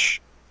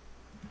 Ouch.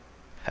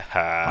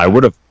 Haha. I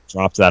would have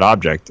dropped that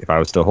object if I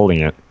was still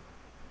holding it.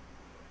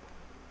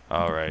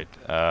 All right.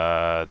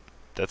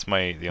 That's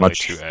the only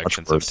 2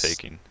 actions I'm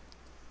taking.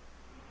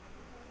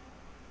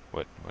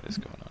 What is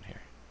going on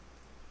here?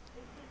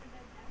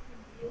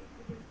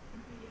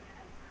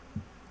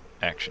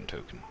 Action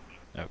token.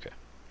 Okay.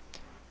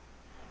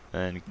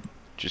 And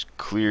just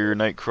clear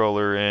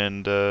Nightcrawler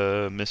and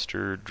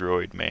Mr.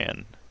 Droid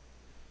Man.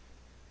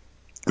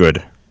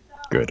 Good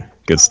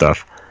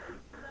stuff.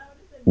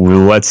 Well,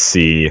 let's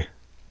see.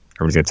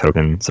 Everyone's gonna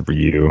token except for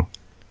you.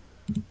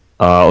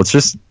 Let's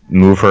just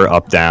move her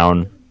up,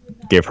 down,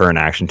 give her an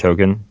action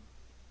token.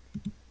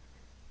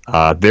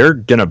 They're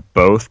gonna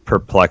both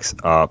perplex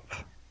up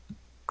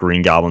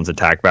Green Goblin's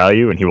attack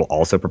value, and he will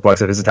also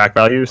perplex up his attack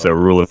value. So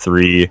rule of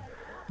 3.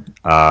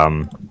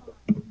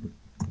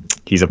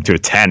 He's up to a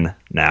 10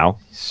 now.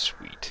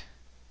 Sweet.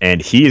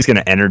 And he is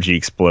gonna energy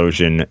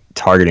explosion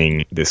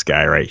targeting this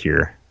guy right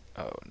here.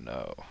 Oh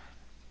no.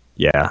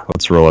 Yeah,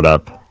 let's roll it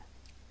up.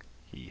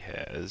 He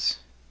has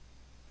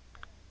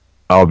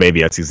Oh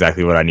baby, that's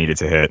exactly what I needed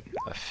to hit.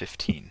 a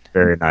 15.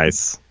 Very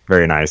nice.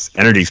 Very nice.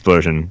 Energy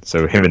explosion,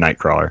 so him and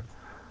Nightcrawler.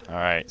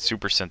 Alright,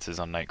 super senses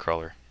on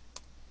Nightcrawler.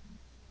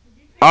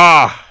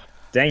 Ah!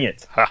 Dang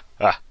it. Ha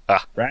ha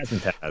ha.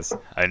 Razzmatazz.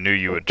 I knew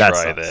you would That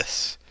try sucks.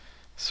 this.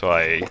 So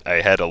I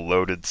had a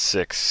loaded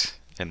 6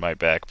 in my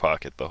back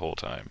pocket the whole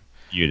time.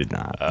 You did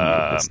not.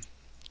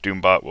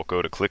 Doombot will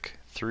go to click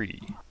 3.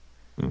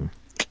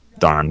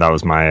 Darn, that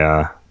was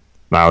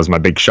my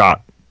big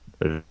shot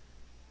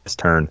this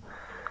turn.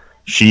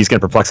 She's gonna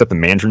perplex up the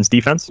Mandarin's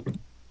defense.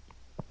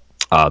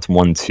 It's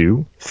 1,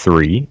 2,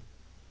 3.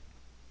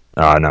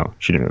 No,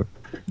 she didn't move.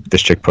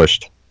 This chick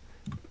pushed.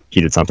 He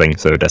did something,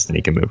 so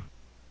Destiny can move.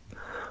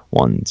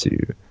 1, 2.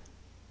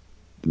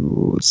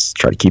 Let's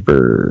try to keep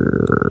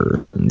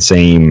her in the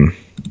same.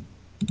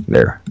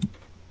 There.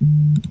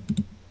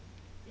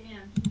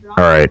 All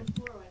right.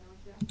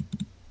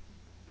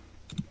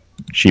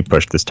 She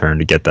pushed this turn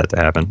to get that to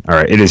happen. All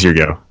right, it is your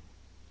go.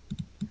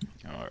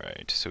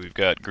 Alright, so we've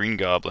got Green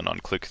Goblin on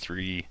click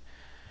 3.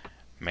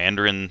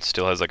 Mandarin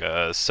still has like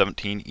a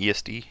 17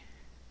 ESD.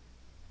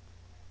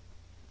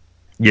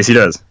 Yes, he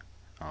does.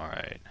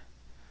 Alright.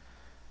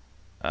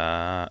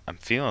 I'm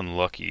feeling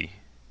lucky.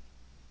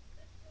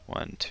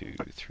 1, 2,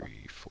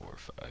 3, 4,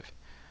 5.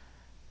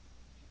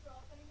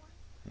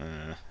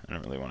 I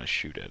don't really want to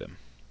shoot at him.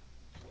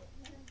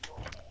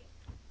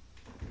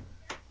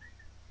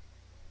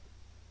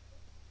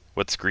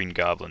 What's Green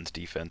Goblin's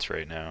defense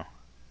right now?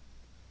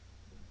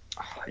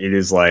 It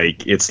is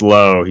like, it's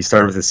low. He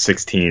started with a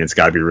 16. It's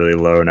got to be really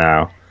low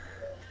now.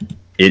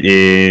 It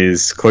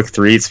is click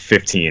 3. It's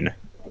 15.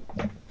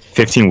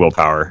 15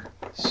 willpower.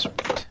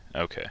 Sweet.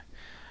 Okay.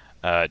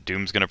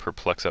 Doom's gonna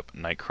perplex up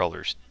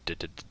Nightcrawler's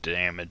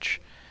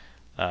damage.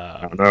 I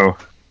don't know.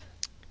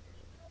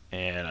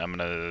 And I'm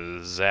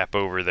gonna zap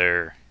over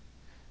there,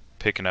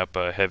 picking up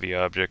a heavy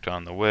object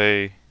on the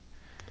way.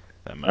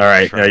 All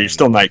right, you're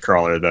still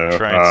Nightcrawler though.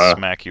 Try and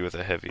smack you with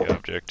a heavy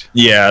object.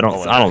 Yeah, I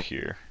don't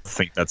Here.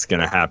 think that's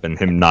gonna happen.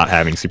 Him not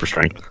having super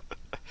strength.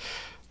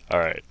 All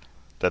right,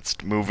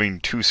 that's moving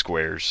 2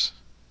 squares,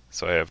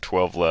 so I have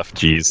 12 left.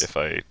 Jeez. If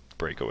I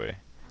break away.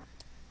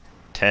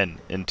 10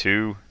 and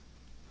 2.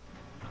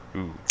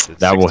 Ooh,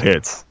 that will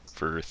hit.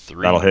 For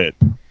 3. That'll hit.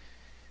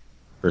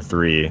 For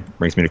 3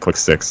 brings me to click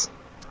 6.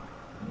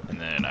 And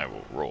then I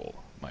will roll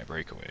my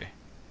breakaway.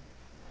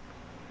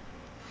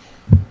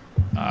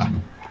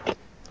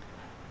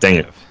 Dang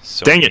it.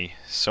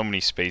 So many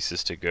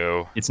spaces to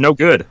go. It's no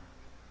good.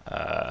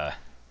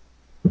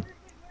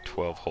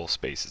 12 whole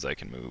spaces I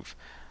can move.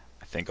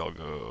 I think I'll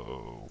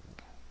go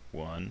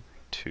 1,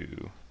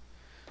 2,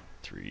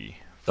 3,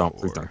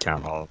 Please don't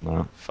count all of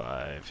them.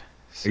 5.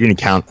 You're gonna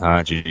count.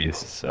 Jeez.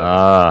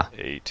 7,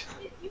 8,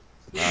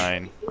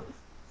 9,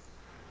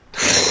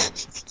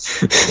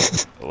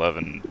 10,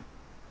 11,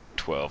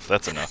 12.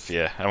 That's enough.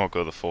 Yeah, I won't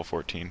go the full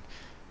 14.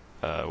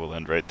 We'll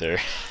end right there.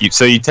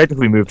 So you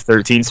technically moved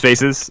 13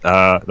 spaces,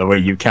 the way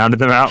you counted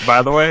them out,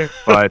 by the way,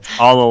 but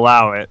I'll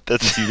allow it.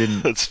 You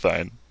didn't. That's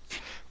fine.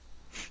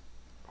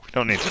 We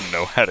don't need to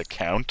know how to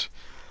count.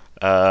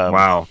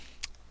 Wow.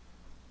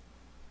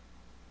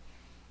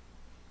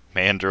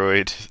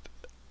 Mandroid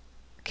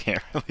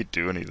can't really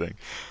do anything.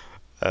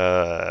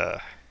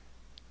 What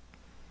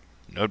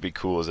would be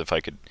cool is if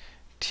I could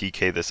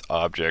TK this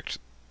object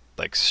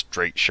like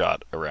straight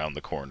shot around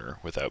the corner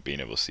without being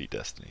able to see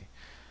Destiny.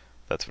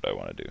 That's what I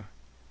want to do.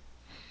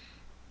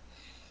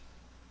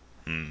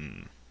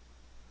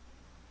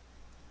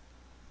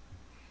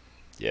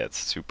 Yeah, it's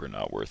super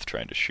not worth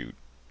trying to shoot.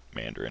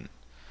 Mandarin.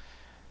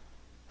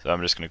 So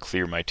I'm just going to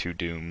clear my 2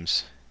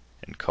 Dooms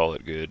and call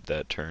it good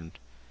that turn.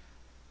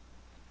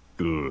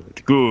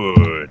 Good,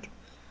 good,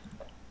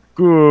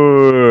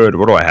 good.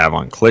 What do I have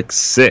on click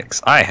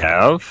 6? I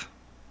have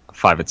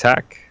 5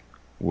 attack,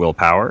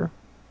 willpower,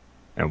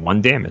 and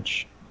 1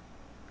 damage.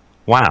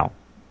 Wow.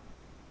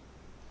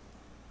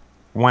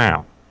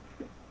 Wow.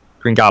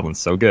 Green Goblin's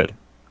so good.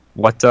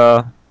 What's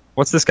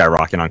this guy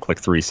rocking on click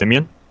 3,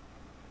 Simeon?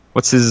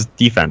 What's his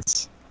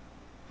defense?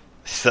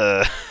 It's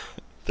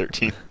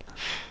 13.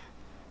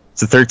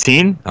 It's a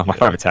 13? Oh, my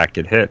 5 attack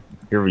could hit.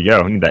 Here we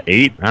go. I need that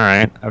 8. All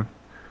right. I've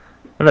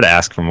got to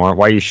ask for more.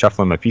 Why are you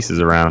shuffling my pieces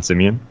around,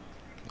 Simeon?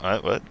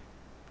 What?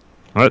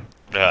 What?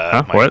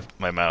 What?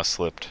 My mouse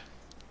slipped.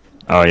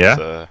 Oh,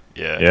 yeah?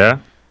 Yeah. Yeah?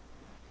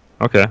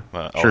 Okay.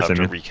 I'll sure, have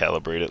Simeon. to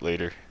recalibrate it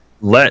later.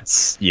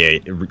 Let's... Yeah,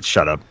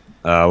 shut up.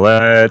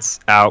 Let's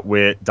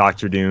outwit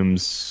Dr.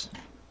 Doom's...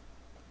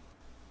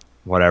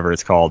 whatever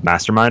it's called.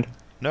 Mastermind?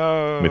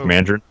 No! With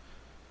Mandarin.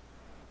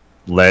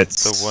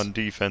 Let's... the 1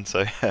 defense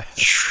I have.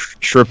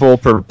 Triple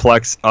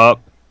perplex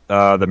up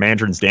the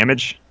Mandarin's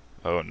damage.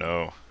 Oh,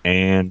 no.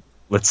 And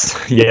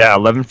let's... Yeah,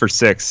 11 for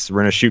 6. We're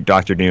going to shoot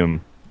Dr. Doom.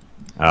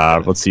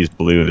 Let's use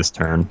blue this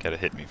turn. Gotta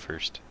hit me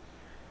first.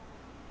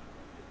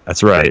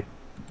 That's right.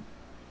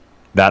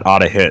 That ought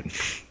to hit.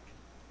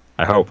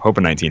 I hope. Hope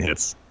a 19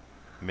 hits.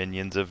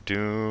 Minions of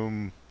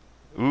Doom.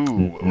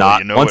 Ooh, Not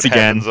you know once what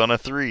again. happens on a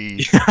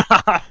 3.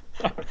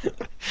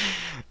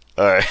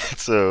 Alright,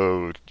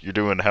 so you're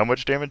doing how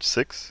much damage?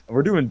 6?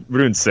 We're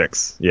doing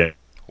 6. Yeah.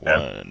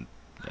 1.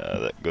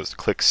 That goes to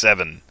click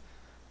 7.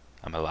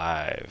 I'm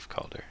alive,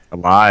 Calder.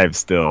 Alive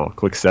still.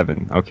 Click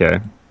 7. Okay.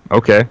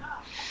 Okay.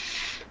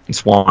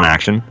 Swan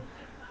action.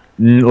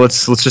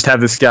 Let's just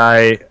have this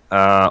guy.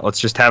 Let's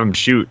just have him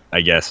shoot. I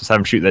guess. Let's have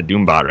him shoot that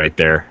Doombot right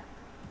there.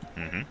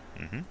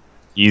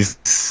 He's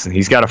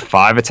got a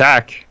 5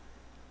 attack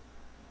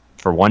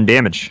for 1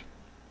 damage,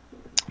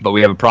 but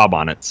we have a prob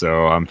on it,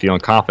 so I'm feeling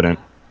confident.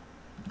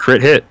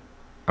 Crit hit.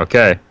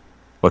 Okay.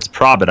 Let's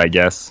prob it, I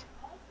guess.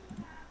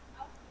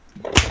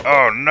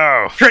 Oh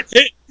no! Crit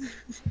hit.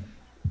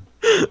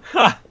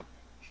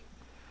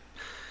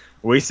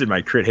 Wasted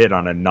my crit hit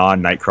on a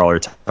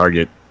non-Nightcrawler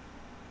target.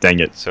 Dang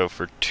it. So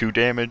for 2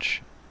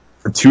 damage?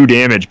 For 2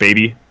 damage,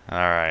 baby.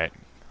 Alright,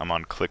 I'm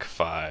on click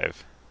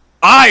 5.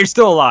 Ah, you're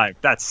still alive.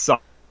 That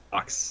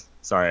sucks.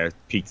 Sorry, I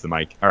peeked the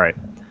mic. Alright.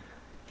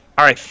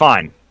 Alright,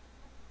 fine.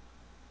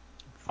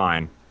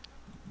 Fine.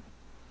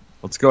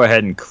 Let's go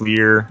ahead and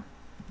clear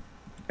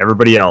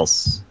everybody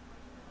else.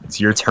 It's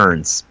your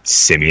turns,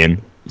 Simeon,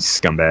 you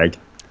scumbag.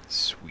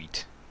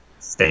 Sweet.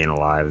 Staying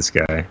alive, this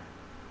guy.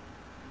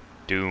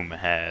 Doom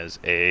has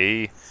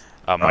a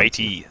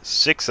mighty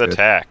 6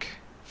 attack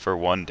for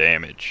 1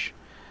 damage.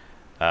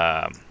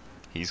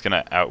 He's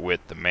gonna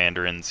outwit the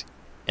Mandarin's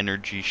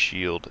energy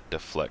shield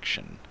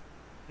deflection.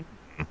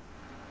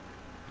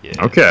 Yes,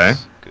 Okay.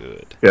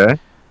 Good. Okay.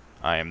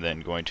 I am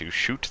then going to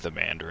shoot the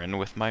Mandarin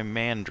with my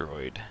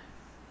Mandroid.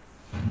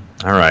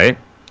 Alright.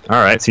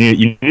 Alright, so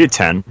you need a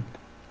 10.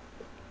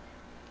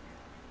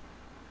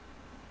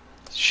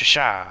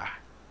 Shasha!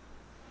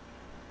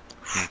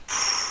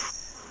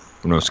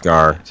 No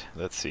scar. Right,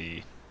 let's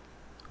see.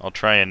 I'll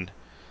try and...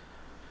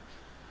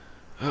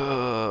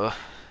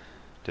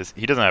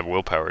 he doesn't have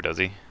willpower, does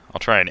he? I'll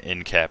try and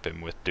in-cap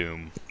him with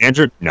Doom.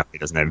 Andrew? No, he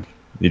doesn't have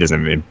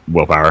any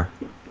willpower.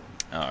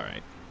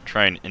 Alright.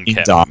 Try and He's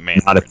in-cap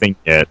Mandarin. not a thing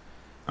yet.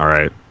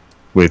 Alright.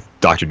 With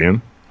Dr.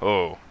 Doom?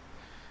 Oh.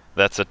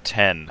 That's a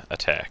 10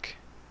 attack.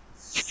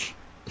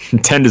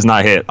 10 does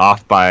not hit.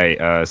 Off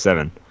by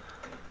 7.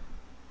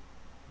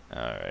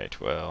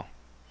 Alright, well...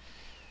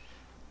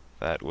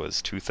 that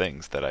was 2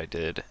 things that I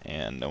did,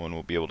 and no one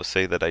will be able to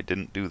say that I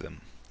didn't do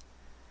them.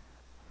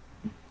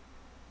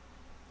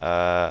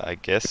 I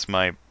guess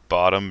my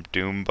bottom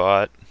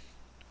Doombot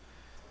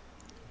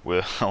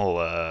will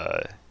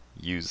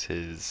use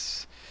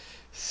his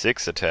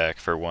 6 attack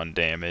for 1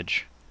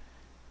 damage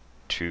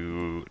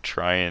to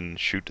try and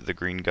shoot the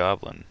Green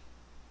Goblin.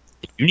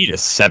 You need a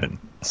 7.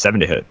 A 7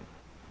 to hit.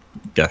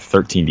 You got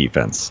 13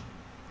 defense.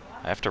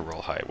 I have to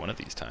roll high one of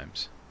these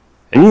times.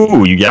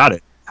 Ooh, you got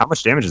it. How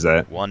much damage is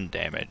that? 1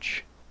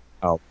 damage.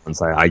 Oh,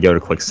 once I go to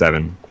click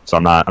 7, so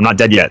I'm not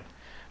dead yet.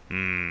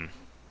 Hmm.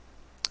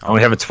 I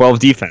only have a 12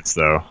 defense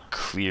though.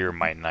 Clear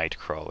my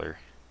Nightcrawler.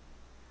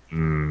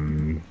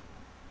 Hmm.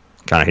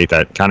 Kind of hate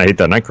that.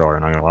 Nightcrawler.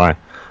 Not gonna lie.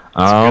 It's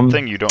a good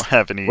thing you don't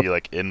have any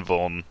like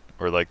invuln,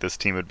 or like this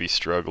team would be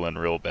struggling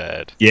real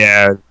bad.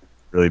 Yeah,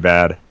 really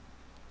bad.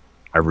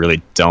 I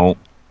really don't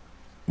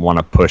want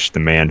to push the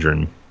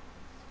Mandarin.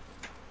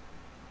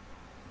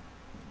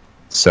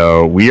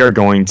 So we are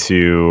going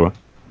to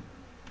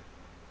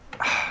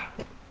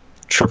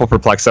triple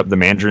perplex up the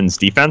Mandarin's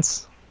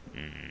defense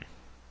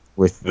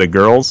with the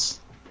girls.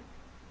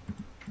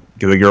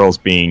 The girls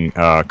being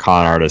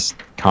con artist,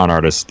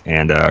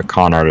 and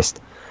con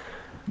artist.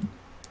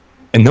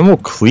 And then we'll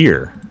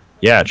clear.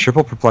 Yeah,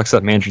 triple perplex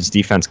up Mandarin's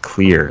defense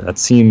clear. That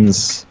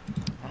seems...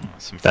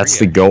 that's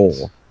the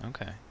goal.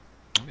 Okay.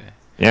 Okay.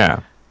 Yeah.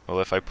 Well,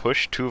 if I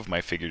push 2 of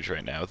my figures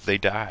right now, they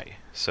die.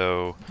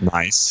 So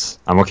Nice.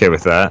 I'm okay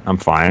with that. I'm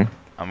fine.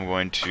 I'm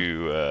going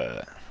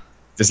to.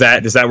 Does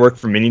that work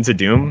for Minions of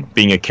Doom?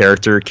 Being a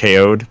character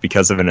KO'd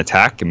because of an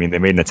attack? I mean, they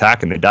made an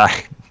attack and they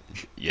die.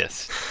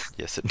 Yes,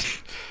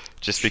 it.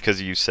 Just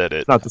because you said it.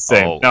 It's not the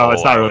same. No,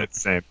 it's not really the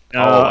same.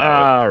 No,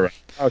 all right.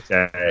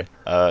 Okay.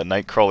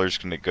 Nightcrawler's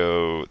going to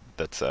go.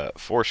 That's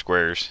 4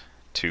 squares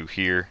to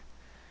here,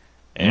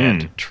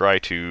 and try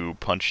to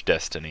punch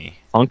Destiny.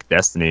 Punk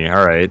Destiny.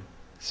 All right.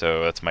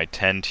 So that's my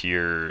 10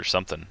 tier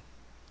something.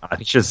 I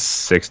think it's just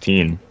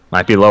 16.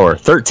 Might be lower.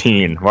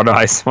 13. What am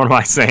I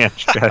saying?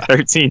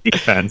 13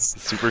 defense.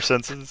 Super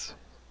senses.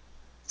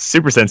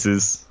 Super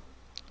senses.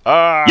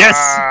 Ah!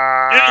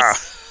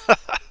 Yes.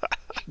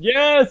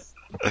 Yes.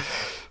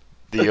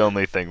 The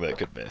only thing that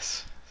could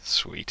miss.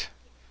 Sweet.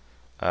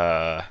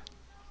 You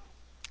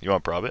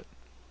want prob it?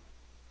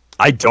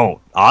 I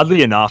don't.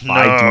 Oddly enough, No.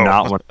 I do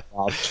not want to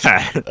prob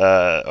that.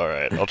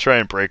 Alright. I'll try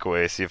and break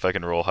away, see if I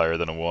can roll higher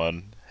than a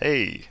 1.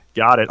 Hey.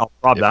 Got it. I'll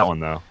prob that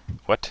one, though.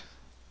 What?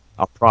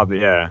 I'll prob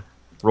it, yeah.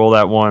 Roll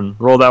that one.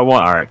 Roll that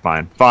one. All right,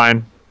 fine.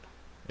 Fine.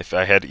 If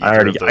I had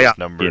either of those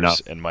numbers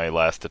in my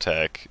last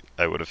attack,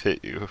 I would have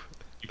hit you.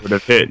 You would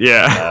have hit,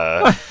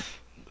 yeah.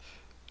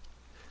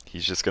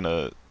 He's just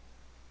gonna...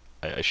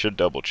 I should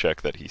double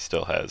check that he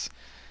still has...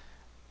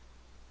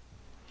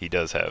 He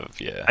does have,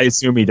 yeah. I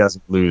assume he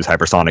doesn't lose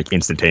hypersonic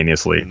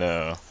instantaneously.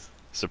 No,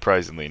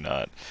 surprisingly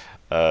not.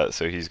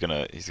 So he's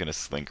gonna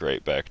slink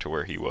right back to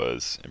where he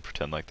was and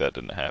pretend like that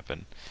didn't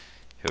happen.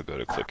 He'll go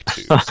to click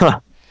 2.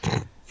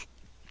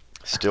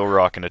 Still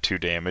rocking a 2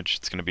 damage.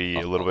 It's gonna be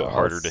a little bit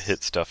harder to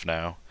hit stuff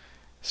now,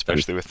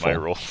 especially with my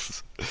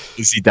rolls.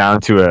 Is he down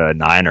to a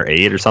 9 or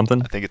 8 or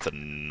something? I think it's a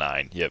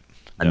 9. Yep,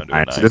 A down to a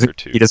 9. 9 So for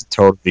 2. he doesn't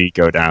totally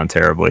go down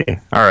terribly.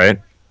 All right.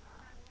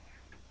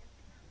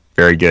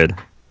 Very good.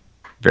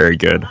 Very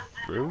good.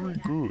 Very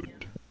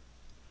good.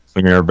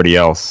 Swinging everybody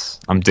else.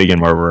 I'm digging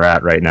where we're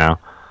at right now.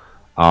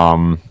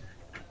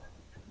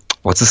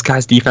 What's this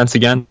guy's defense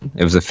again?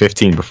 It was a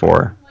 15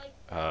 before.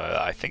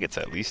 I think it's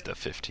at least a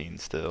 15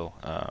 still.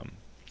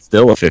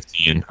 Still a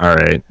 15. All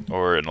right.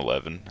 Or an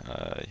 11.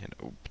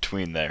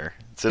 Between there.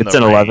 It's an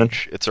 11.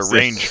 It's a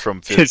range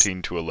from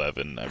 15 to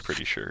 11. I'm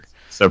pretty sure.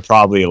 So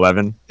probably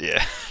 11.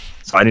 Yeah.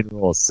 So I need to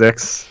roll a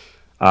 6.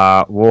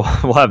 We'll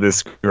have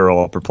this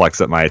girl perplex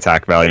up my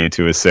attack value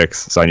to a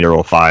 6. So I need to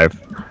roll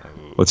 5.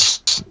 Ooh.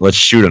 Let's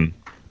shoot him.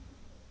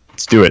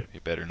 Let's do it. You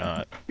better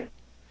not.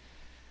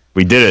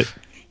 We did it.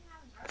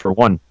 For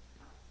 1.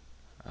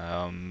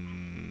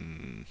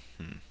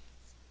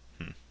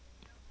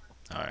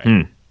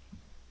 Alright.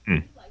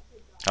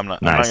 I'm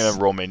not Nice.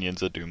 gonna roll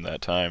Minions of Doom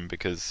that time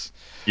because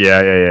Yeah.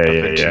 I've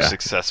been too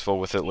successful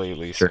with it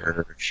lately. So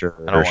Sure.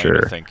 I don't want you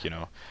to think,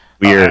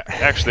 Weird.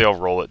 Actually, I'll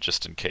roll it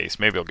just in case.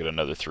 Maybe I'll get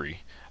another 3.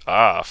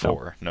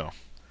 4. No.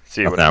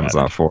 See what That was happens.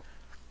 not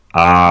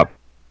 4.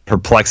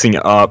 Perplexing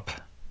up.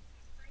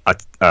 Yeah,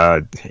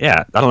 I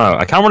don't know.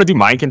 I kind of want to do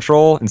mind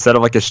control instead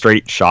of like a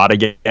straight shot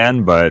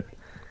again, but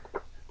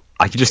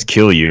I could just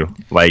kill you.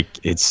 Like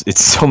it's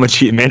so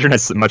much. Mandarin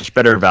has much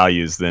better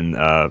values than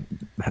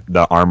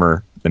the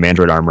armor, the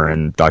Mandroid armor,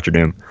 and Doctor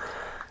Doom.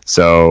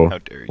 So How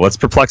dare you. let's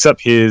perplex up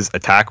his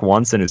attack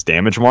once and his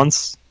damage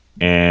once,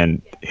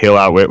 and he'll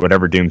outwit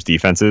whatever Doom's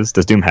defense is.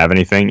 Does Doom have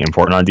anything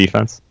important on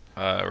defense?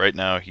 Right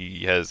now,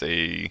 he has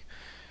a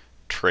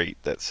trait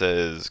that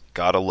says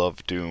 "Gotta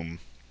love Doom."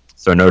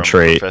 So no from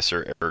trait.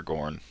 Professor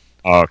Aragorn.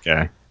 Oh,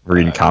 okay.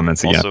 Reading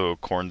comments again. Also,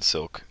 Corn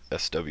Silk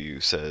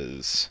SW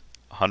says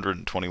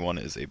 121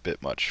 is a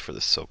bit much for the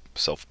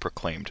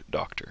self-proclaimed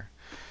doctor.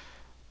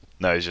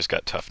 No, he's just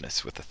got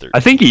toughness with the 13. I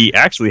think he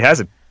actually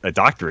has a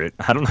doctorate.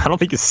 I don't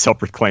think he's a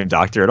self-proclaimed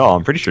doctor at all.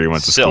 I'm pretty sure he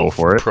went to school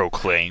for it.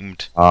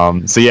 Self-proclaimed.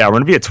 So yeah, we're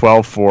gonna be a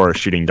 12-4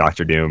 shooting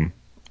Doctor Doom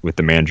with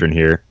the Mandarin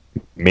here.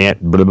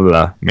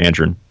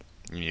 Mandarin.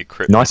 You need to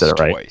crit No, I said it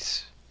right.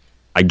 twice.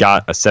 I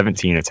got a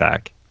 17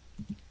 attack,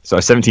 so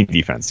a 17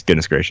 defense.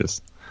 Goodness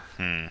gracious.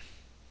 What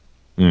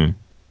are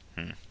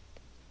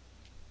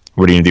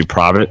you gonna do?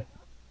 Prob it?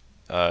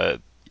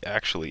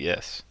 Actually,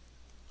 yes.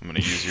 I'm gonna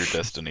use your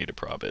destiny to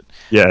prob it.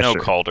 Yeah, No,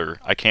 sure. Calder,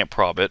 I can't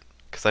prob it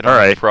because I don't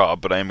have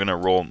prob, but I am gonna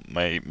roll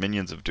my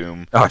Minions of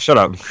Doom. Oh, shut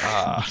up.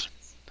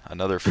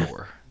 Another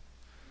 4.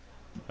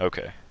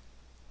 Okay.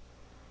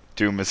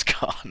 Doom is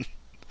gone.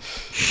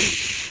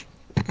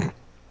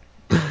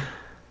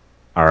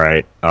 All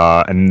right,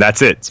 and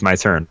that's it. It's my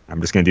turn.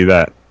 I'm just gonna do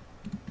that.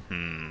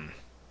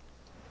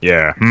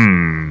 Yeah.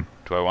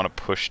 Do I want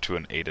to push to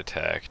an 8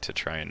 attack to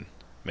try and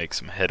make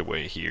some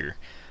headway here?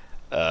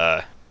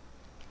 Can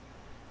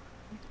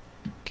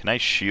I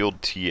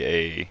shield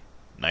TA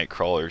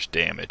Nightcrawler's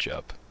damage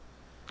up?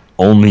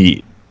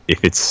 Only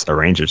if it's a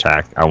range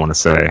attack. I want to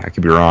say. I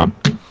could be wrong.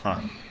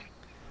 Huh.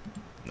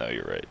 No,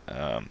 you're right.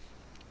 But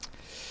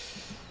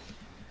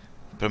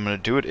I'm gonna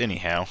do it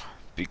anyhow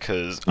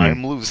because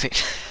I'm losing.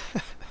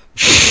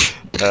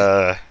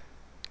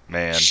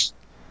 Man.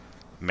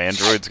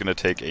 Mandroid's gonna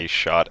take a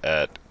shot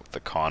at the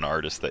con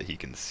artist that he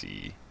can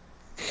see.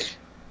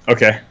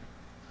 Okay.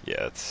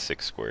 Yeah, it's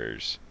 6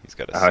 squares. He's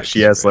got a 6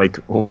 She has square. like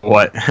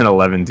what, an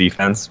 11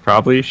 defense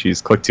probably.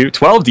 She's click 2,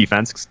 12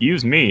 defense.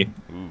 Excuse me.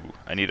 Ooh,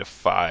 I need a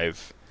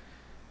 5.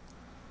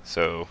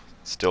 So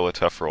still a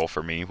tough roll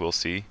for me. We'll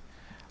see.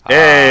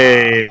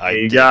 Hey, I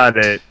you did got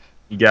it.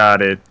 You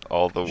got it.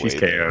 all the She's way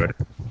KO'd. there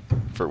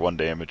for 1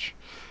 damage.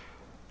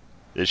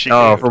 Is she?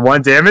 Oh, KO'd? for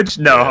 1 damage?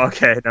 No, Yeah.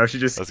 okay. No, she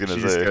just I was gonna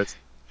she just say. goes.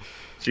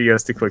 She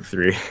goes to click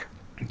 3.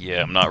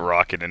 Yeah, I'm not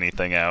rocking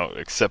anything out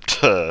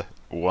except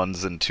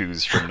 1s and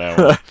 2s from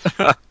now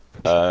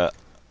on.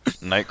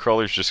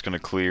 Nightcrawler's just gonna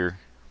clear.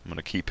 I'm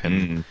gonna keep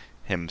him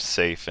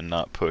safe and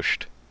not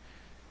pushed.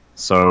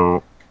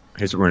 So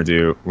here's what we're gonna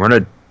do. We're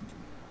gonna.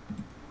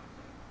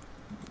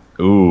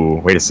 Ooh,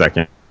 wait a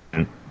second.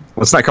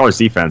 What's Nightcrawler's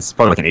defense?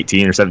 Probably like an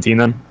 18 or 17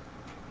 then.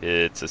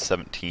 It's a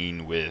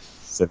 17 with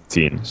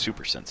 17.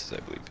 super senses, I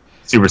believe.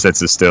 Super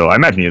senses still. I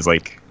imagine he has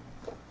like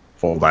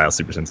full dial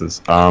super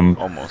senses.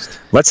 Almost.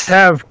 Let's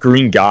have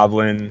Green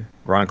Goblin.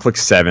 We're on click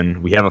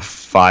 7. We have a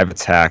 5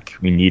 attack.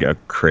 We need a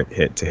crit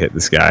hit to hit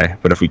this guy.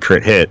 But if we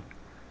crit hit,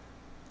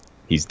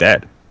 he's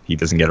dead. He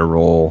doesn't get a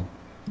roll.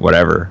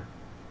 Whatever.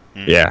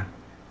 Yeah.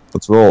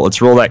 Let's roll.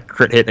 Let's roll that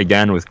crit hit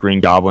again with Green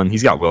Goblin.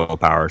 He's got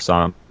willpower, so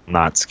I'm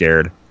not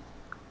scared.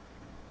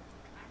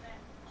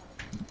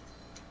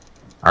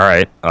 All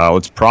right.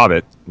 Let's prob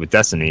it with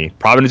Destiny.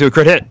 Prob it into a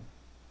crit hit.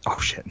 Oh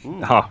shit.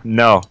 Ooh. Oh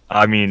no.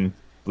 I mean,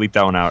 bleep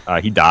that one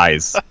out. He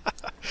dies.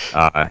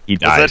 He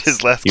dies. Was that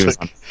his last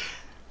click?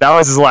 That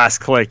was his last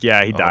click.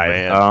 Yeah, he died.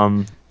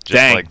 Man. Just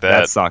Dang, like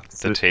that sucked.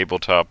 The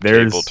tabletop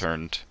There's- table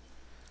turned.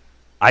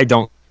 I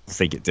don't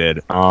think it did.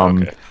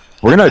 Okay.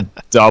 We're gonna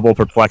double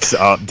perplex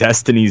up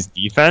Destiny's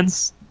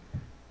defense,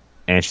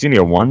 and she's gonna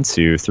go 1,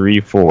 2, 3,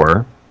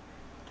 4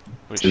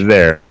 to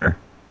there.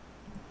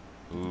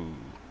 Ooh.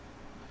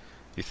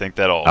 You think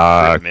that'll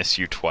crit miss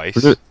you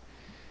twice?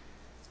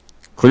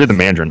 Clear the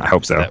Mandarin. I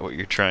hope Is so. that what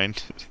you're trying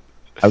to?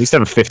 At least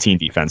have a 15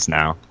 defense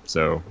now,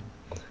 so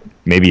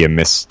maybe a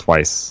miss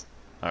twice.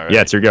 All right.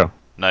 Yeah, it's your go.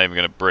 Not even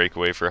gonna break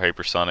away for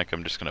hypersonic.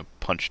 I'm just gonna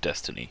punch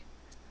Destiny.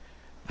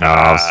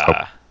 I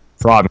was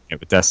probably it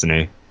with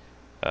Destiny.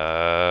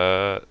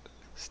 That's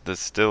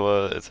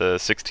still it's a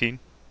 16.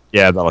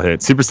 Yeah, that'll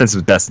hit. Super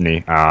sensitive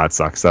Destiny. It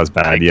sucks. That was a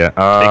bad idea.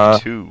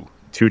 Take 2.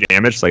 2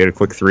 damage, so I get a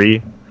click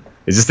 3.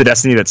 Is this the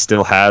Destiny that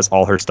still has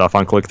all her stuff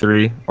on click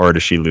 3, or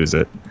does she lose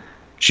it?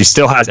 She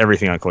still has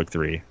everything on click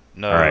 3.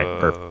 No. All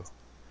right,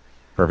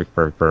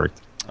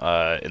 perfect.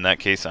 In that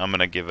case, I'm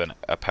gonna give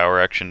a power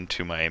action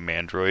to my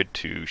Mandroid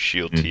to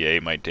shield TA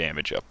my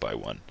damage up by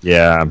 1.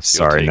 Yeah, I'm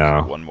So you'll sorry, take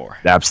no. 1 more.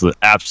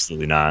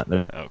 Absolutely not.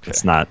 Okay.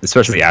 It's not,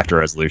 especially after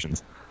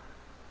resolutions.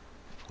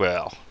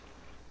 Well.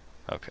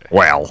 Okay.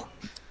 Well.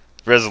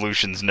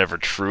 Resolutions never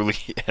truly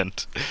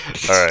end.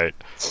 All right.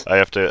 I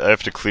have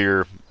to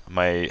clear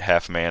my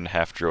half man,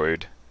 half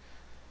droid.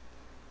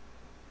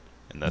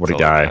 And that's What a all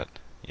guy. I got.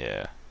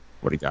 Yeah.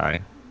 What a guy.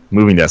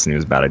 Moving Destiny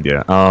was a bad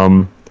idea.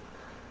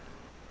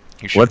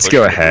 You should Let's push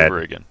go it ahead.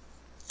 over again.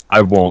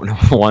 I won't.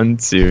 1,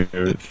 2,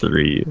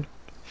 3,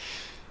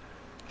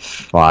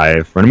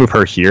 5. We're gonna move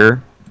her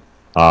here,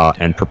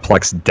 and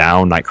perplex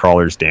down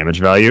Nightcrawler's damage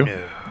value.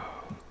 No.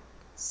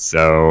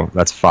 So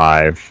that's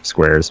 5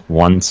 squares.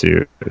 1,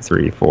 2,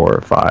 3,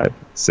 4, 5,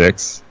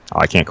 6. Oh,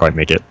 I can't quite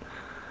make it.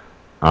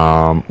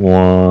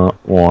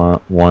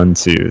 1,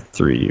 2,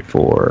 3,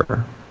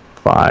 4,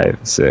 5,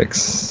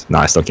 6. No,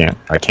 I still can't.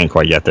 I can't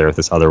quite get there with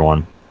this other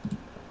one.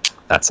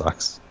 That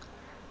sucks.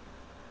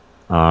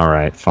 All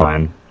right,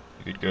 fine.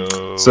 You could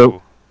go.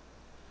 So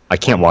I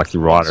can't walk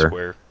through one water.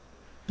 square.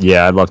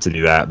 Yeah, I'd love to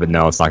do that, but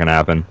no, it's not gonna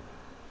happen.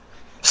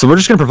 So we're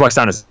just gonna perplex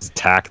down his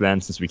attack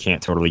then, since we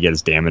can't totally get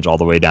his damage all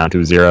the way down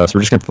to a 0. So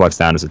we're just gonna perplex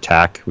down his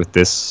attack with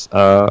this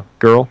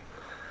girl.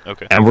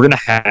 Okay. And we're gonna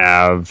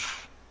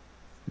have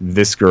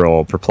this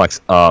girl perplex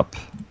up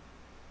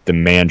the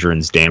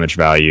Mandarin's damage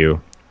value,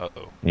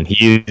 Uh-oh. and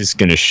he is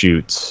gonna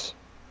shoot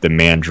the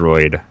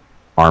Mandroid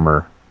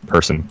armor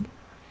person.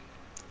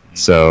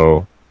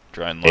 So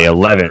Drawing a line of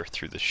 11. fire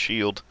through the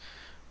shield.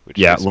 Which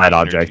yeah, is my light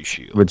energy object,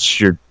 shield. which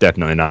you're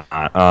definitely not.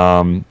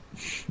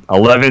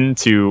 11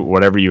 to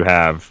whatever you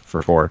have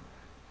for 4. Do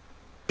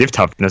you have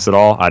toughness at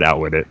all? I'd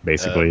outwit it,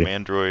 basically.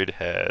 Mandroid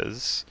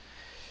has.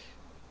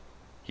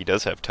 He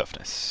does have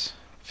toughness.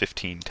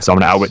 15 toughness. So I'm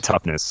going to outwit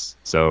toughness.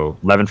 So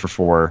 11 for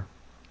 4.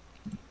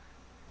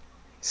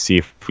 See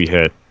if we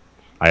hit.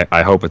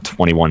 I hope a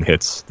 21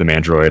 hits the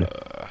Mandroid.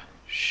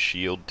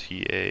 Shield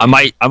TA. I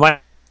might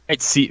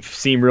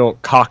seem real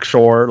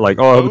cocksure, like,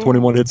 oh, I hope a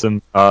 21 hits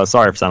him.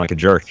 Sorry if I sound like a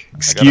jerk.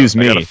 Excuse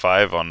me. I got a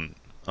 5 on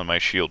my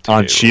shield TA.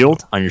 On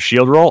shield? On your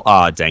shield roll?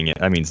 Dang it.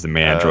 That means the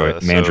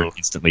Mandroid. So Mandroid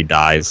instantly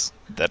dies.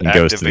 That and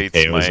goes to the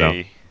activates KO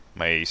zone.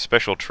 my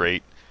special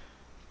trait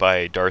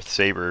by Darth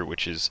Saber,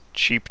 which is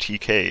cheap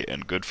TK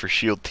and good for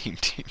shield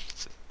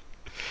teams.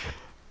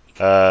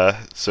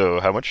 So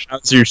how much?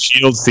 How's your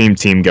shield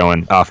team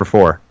going? For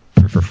 4.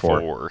 For 4.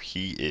 4.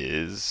 He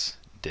is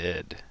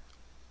dead.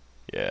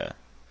 Yeah.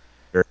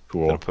 Very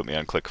cool. That'll put me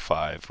on click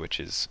 5, which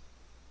is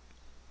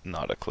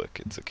not a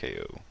click, it's a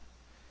KO.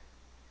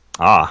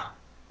 Ah.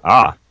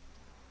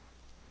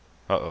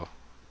 Uh-oh.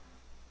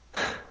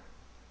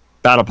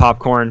 Battle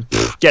popcorn.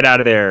 Pfft, get out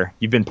of there.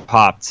 You've been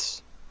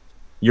popped.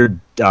 You're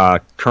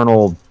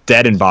Colonel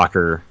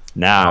Dedenbacher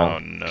now. Oh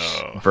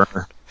no.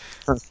 Burner.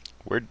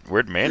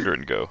 Where'd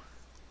Mandarin go?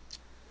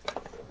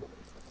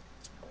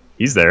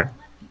 He's there.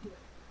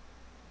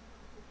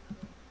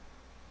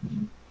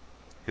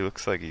 He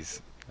looks like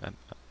he's.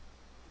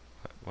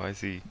 Why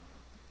is he?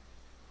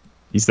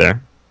 He's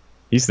there.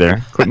 He's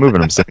there. Quit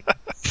moving him, Simeon.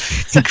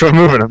 Quit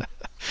moving him.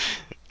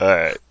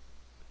 Alright.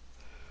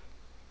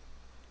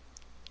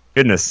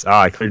 Goodness.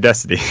 I cleared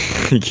Destiny.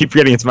 You keep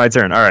forgetting it's my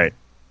turn. Alright.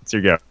 It's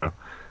your go.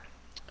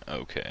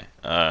 Okay.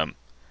 I'm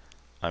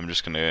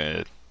just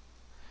gonna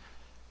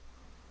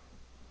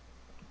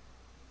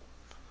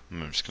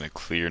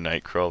clear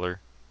Nightcrawler.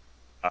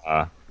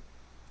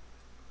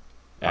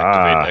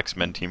 Activate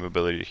X-Men team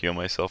ability to heal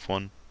myself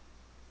one.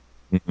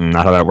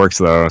 Not how that works,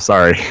 though.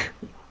 Sorry.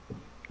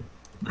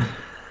 We're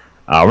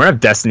gonna have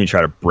Destiny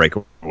try to break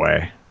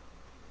away.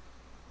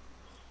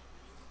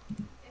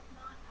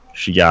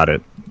 She got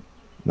it.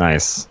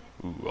 Nice.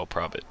 Ooh, I'll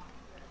prop it.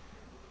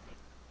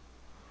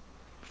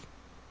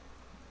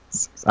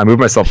 I moved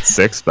myself to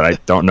 6, but I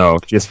don't know.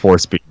 She has 4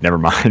 speed. Never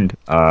mind.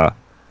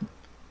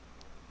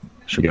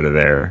 She'll go to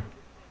there.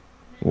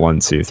 1,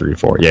 2, 3,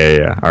 4.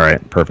 Yeah. All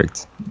right,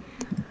 perfect.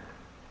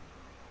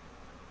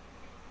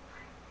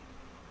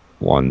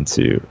 1,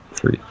 2,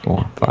 3,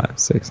 4, 5,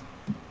 6.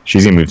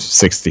 She's gonna move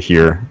 6 to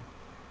here.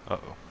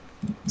 Uh-oh.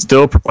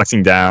 Still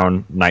perplexing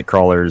down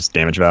Nightcrawler's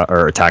damage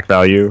or attack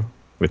value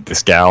with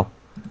this gal.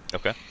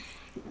 Okay.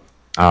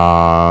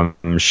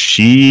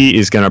 She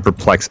is gonna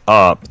perplex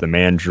up the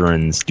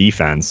Mandarin's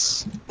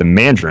defense. The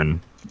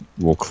Mandarin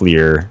will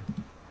clear,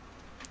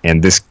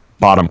 and this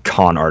bottom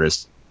con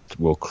artist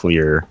will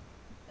clear.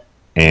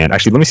 And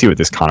actually, let me see what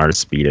this con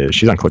artist speed is.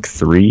 She's on click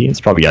 3. It's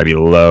probably gotta be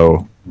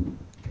low.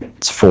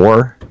 It's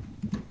 4.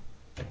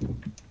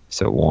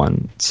 So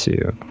 1,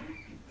 2,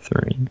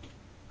 3,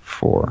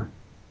 4,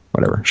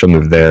 whatever. She'll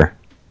move there.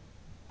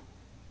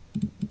 I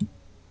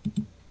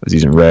was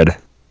using red.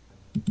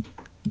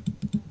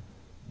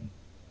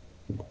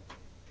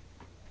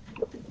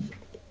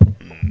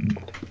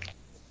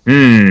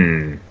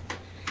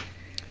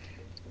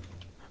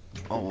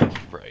 All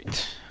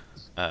right.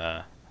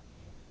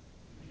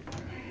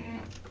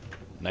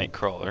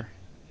 Nightcrawler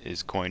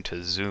is going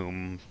to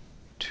zoom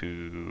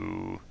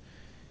to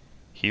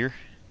here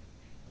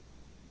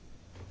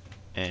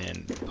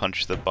and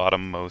punch the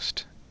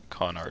bottommost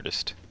con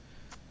artist.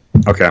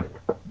 Okay.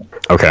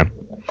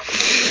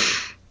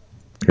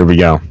 Here we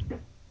go.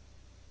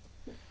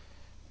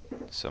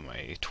 So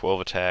my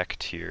 12 attack,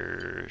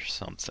 tier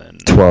something.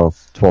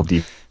 12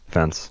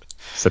 defense.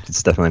 Except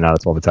it's definitely not a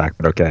 12 attack,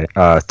 but okay.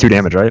 2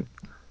 damage, right?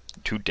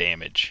 2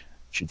 damage.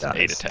 She It's dies.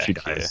 8 attack. She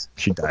dies.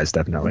 Yeah. She dies,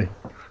 definitely.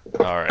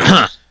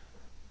 Alright.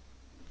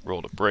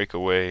 Rolled a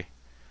breakaway.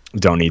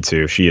 Don't need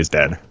to. She is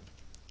dead.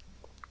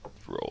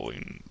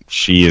 Rolling.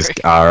 She is...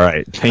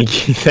 Alright.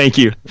 Thank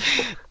you.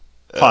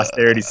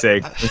 Posterity's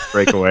sake. Let's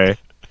break away.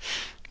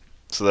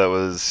 So that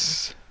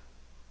was...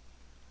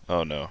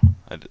 Oh no,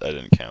 I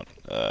didn't count.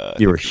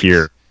 You were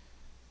here.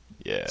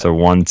 Yeah. So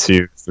 1,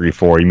 2, 3,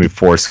 4. You move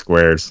 4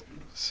 squares.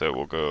 So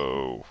we'll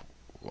go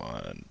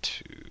 1,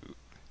 2.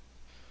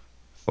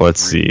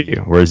 Let's 3, see.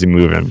 Where's he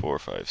moving? 4,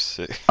 5,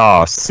 6.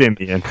 Oh,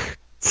 Simeon.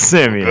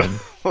 Simeon.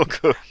 We'll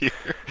go here.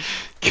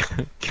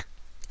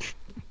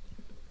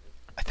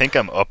 I think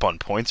I'm up on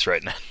points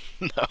right now.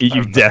 No,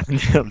 You I'm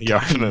definitely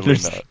not. are. Definitely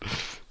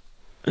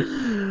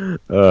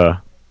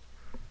not.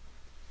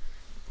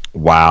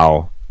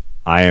 Wow.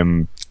 I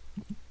am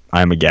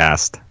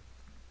aghast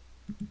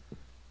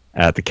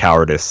at the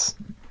cowardice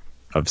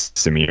of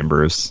Simeon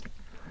Bruce.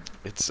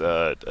 It's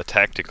a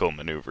tactical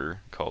maneuver,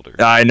 Calder.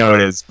 I know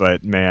it is,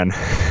 but man.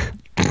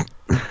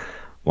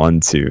 1,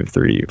 2,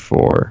 3,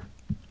 4.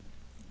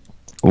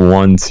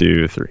 1,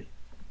 2, 3.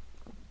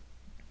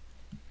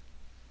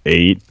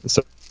 8.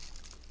 So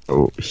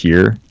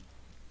here.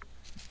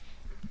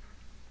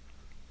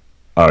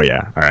 Oh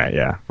yeah. All right.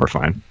 Yeah, we're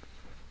fine.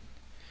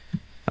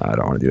 I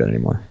don't want to do that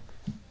anymore.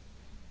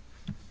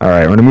 All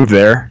right, I'm gonna move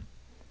there.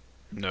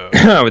 No.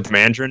 With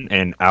Mandarin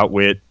and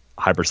outwit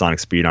hypersonic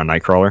speed on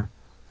Nightcrawler.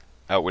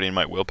 Outwitting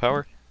my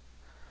willpower?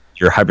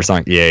 Your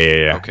hypersonic,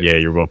 yeah. Okay. Yeah,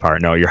 your willpower.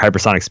 No, your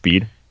hypersonic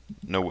speed.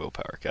 No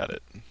willpower, got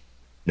it.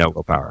 No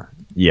willpower.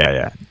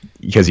 Yeah.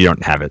 Because you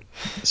don't have it.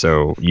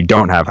 So you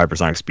don't have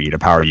hypersonic speed, a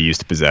power you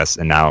used to possess,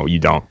 and now you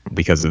don't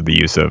because of the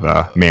use of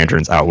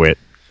Mandarin's outwit.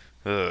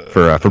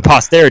 For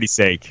posterity's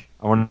sake,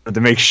 I wanted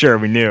to make sure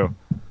we knew.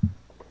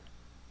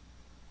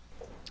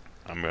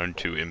 I'm going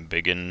to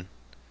embiggen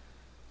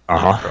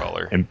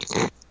Nightcrawler.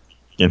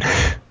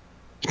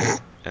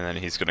 And then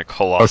he's going to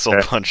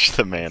colossal punch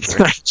the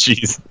Mandarin.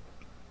 Jeez.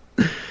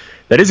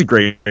 That is a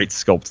great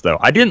sculpt, though.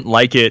 I didn't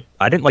like it.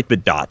 I didn't like the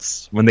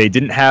dots. When they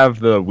didn't have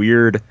the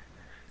weird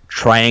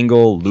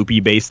triangle loopy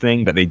base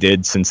thing that they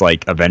did since,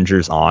 like,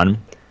 Avengers on.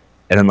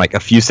 And then, like, a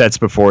few sets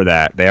before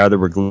that, they either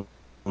were glued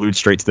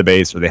straight to the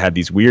base or they had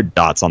these weird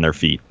dots on their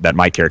feet that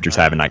my characters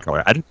have in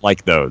Nightcrawler. I didn't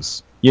like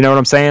those. You know what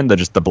I'm saying? They're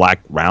just the black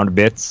round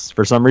bits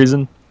for some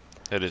reason.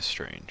 That is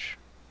strange.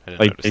 I didn't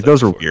Like notice that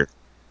those were before. weird.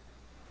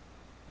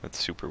 That's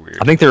super weird.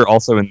 I think they're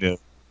also in the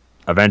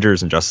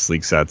Avengers and Justice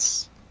League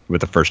sets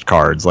with the first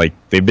cards. Like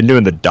they've been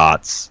doing the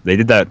dots. They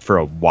did that for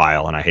a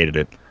while, and I hated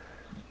it.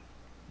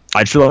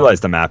 I just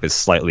realized the map is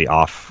slightly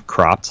off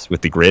cropped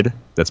with the grid.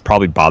 That's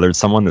probably bothered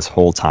someone this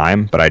whole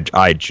time, but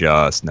I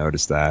just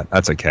noticed that.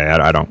 That's okay.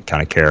 I don't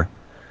kind of care.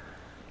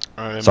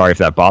 Sorry if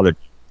that bothered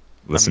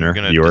you, listener, I'm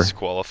gonna viewer,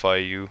 disqualify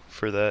you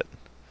for that.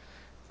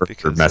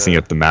 for messing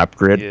up the map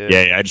grid. yeah.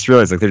 Yeah, I just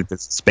realized like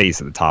there's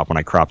space at the top when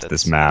I cropped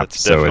this map.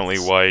 That's so definitely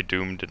it's why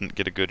Doom didn't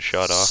get a good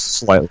shot off.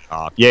 slightly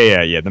off.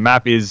 Yeah. The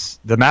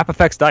map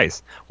affects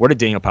dice. What did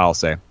Daniel Powell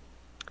say?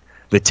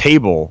 The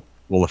table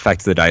will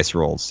affect the dice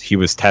rolls. He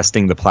was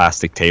testing the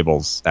plastic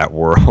tables at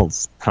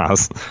Worlds. I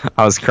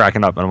was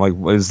cracking up, and I'm like, it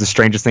was the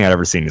strangest thing I'd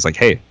ever seen. He's like,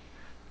 hey,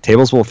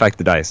 tables will affect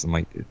the dice. I'm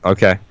like,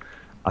 okay.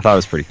 I thought it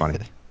was pretty funny.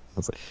 I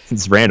was like,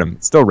 it's random.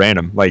 It's still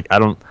random. Like I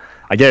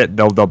get it.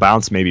 They'll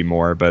bounce maybe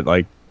more, but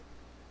like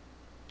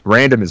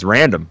random is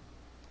random.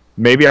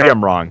 Maybe I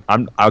am wrong.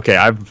 I'm okay.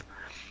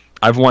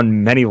 I've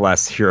won many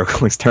less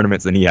Heroclix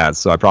tournaments than he has,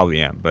 so I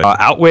probably am. But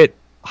outwit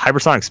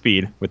hypersonic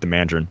speed with the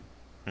Mandarin.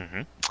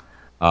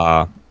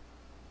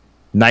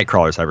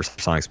 Nightcrawler's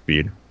hypersonic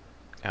speed.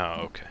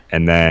 Oh, okay.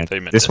 And then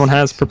meant this one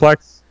has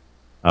perplex.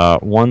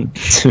 1,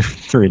 2,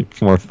 3,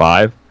 4,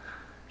 5.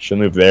 She'll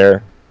move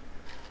there.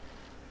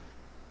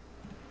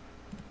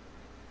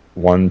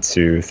 1,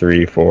 2,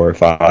 3, 4,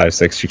 5,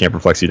 6. She can't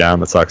perplex you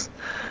down. That sucks.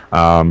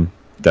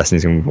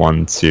 Destiny's gonna move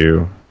 1,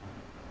 2,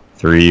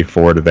 3,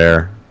 4 to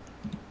there.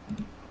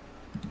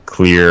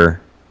 Clear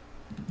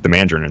the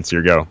Mandarin, and so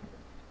you go.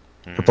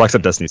 Perplex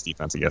up Destiny's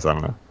defense, I guess. I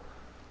don't know.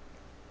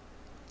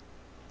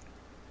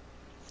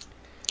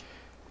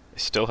 I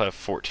still have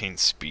 14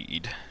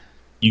 speed.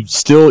 You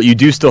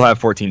do still have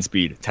 14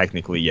 speed.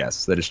 Technically,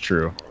 yes, that is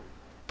true.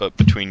 But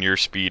between your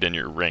speed and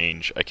your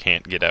range, I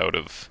can't get out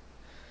of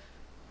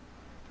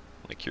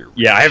like your.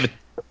 Yeah,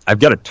 I've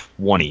got a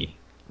 20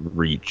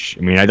 reach.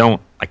 I mean,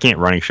 I can't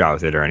running shot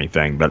with it or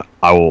anything, but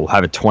I will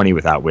have a 20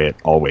 with outwit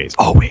always.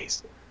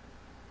 Always.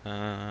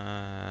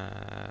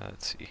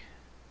 Let's see.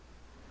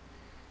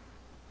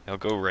 I'll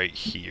go right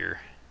here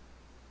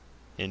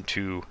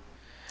into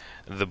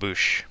the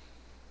bush.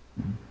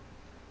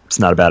 It's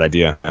not a bad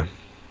idea.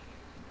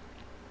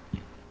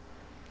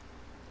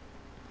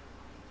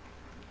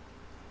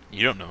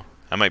 You don't know.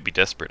 I might be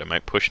desperate. I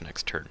might push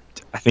next turn.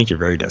 I think you're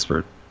very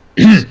desperate.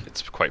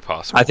 It's quite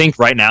possible. I think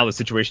right now the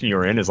situation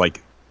you're in is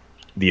like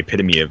the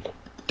epitome of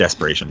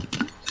desperation.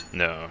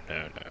 No.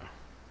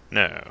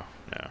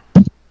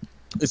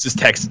 This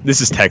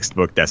is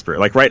textbook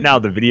desperate. Like right now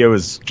the video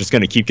is just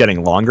going to keep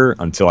getting longer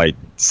until I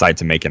decide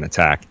to make an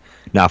attack.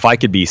 Now if I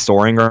could be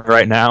soaring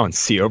right now and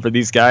see over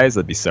these guys,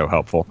 that'd be so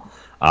helpful.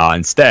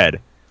 Instead,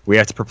 we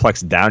have to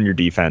perplex down your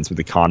defense with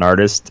the con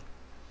artist.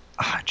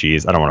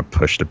 Jeez, I don't want to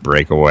push to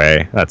break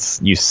away.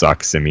 You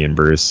suck, Simeon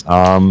Bruce.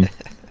 Am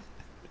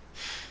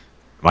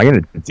I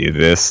gonna do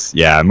this?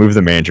 Yeah, move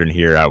the Mandarin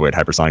here out with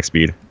hypersonic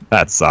speed.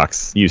 That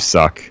sucks. You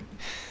suck.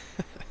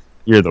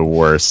 You're the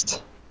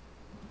worst.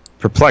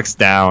 Perplex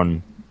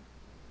down.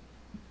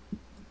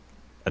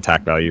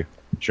 Attack value.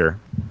 Sure.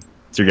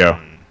 Let's go.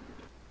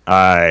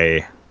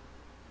 I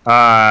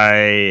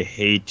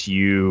hate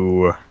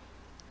you.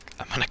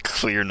 I'm gonna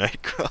clear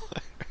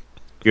Nightcrawler.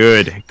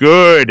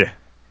 Good.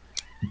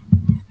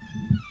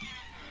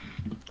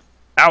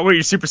 Outwit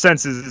your super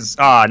senses.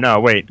 No,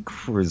 wait.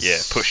 Yeah,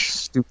 push.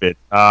 Stupid.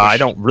 I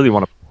don't really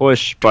want to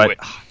push, but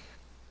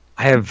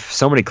I have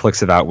so many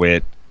clicks of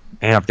outwit,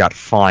 and I've got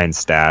fine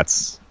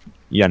stats.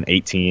 You got an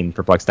 18,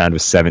 perplex down to a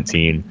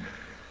 17.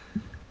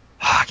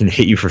 I can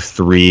hit you for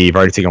 3. You've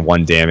already taken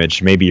 1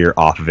 damage. Maybe you're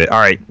off of it. All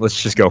right, let's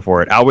just go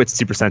for it. Outwit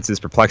super senses,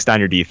 perplex down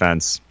your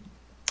defense,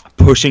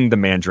 pushing the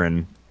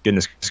Mandarin.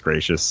 Goodness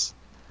gracious.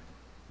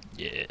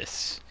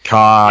 Yes.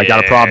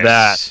 Gotta prob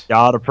that.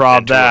 Gotta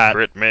prob that.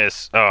 Crit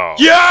miss. Oh.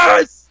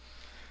 Yes!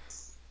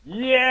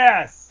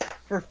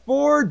 For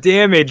 4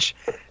 damage.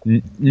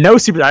 No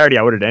super. I already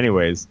outwitted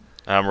anyways.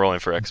 I'm rolling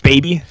for X.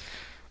 Baby.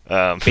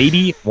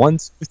 Baby. 1,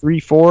 2, 3,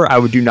 4. I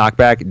would do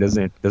knockback. It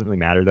doesn't really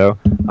matter though.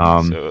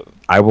 So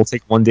I will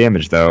take 1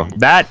 damage though.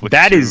 That's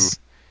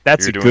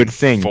a good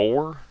thing.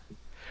 4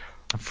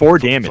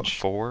 damage.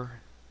 4.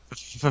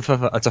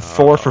 It's a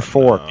 4 for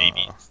 4,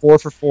 baby. 4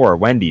 for 4.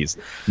 Wendy's.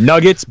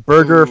 Nuggets,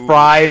 burger,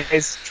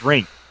 fries,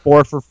 drink.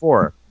 4 for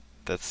 4.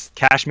 That's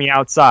cash me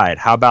outside.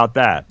 How about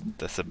that?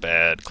 That's a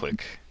bad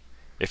click.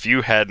 If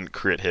you hadn't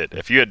crit hit,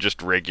 if you had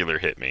just regular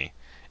hit me,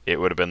 it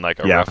would have been like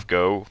a rough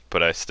go,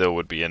 but I still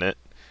would be in it.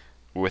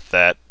 With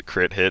that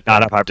crit hit,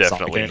 I'm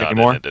definitely not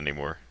in it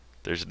anymore.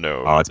 There's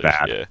no. Oh, it's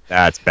bad. Yeah.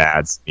 That's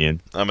bad, Ian.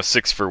 I'm a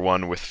 6 for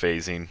 1 with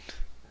phasing.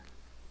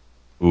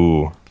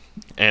 Ooh.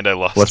 And I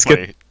lost Let's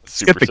get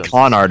the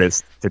con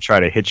artist to try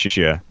to hit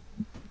you.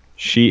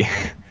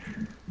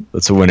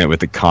 Let's win it with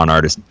the con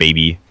artist,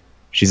 baby.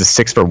 She's a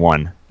 6 for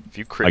 1 if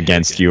you crit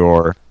against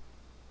your.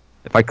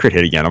 If I crit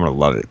hit again, I'm gonna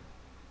love it.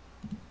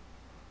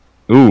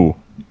 Ooh,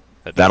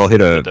 that'll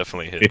hit a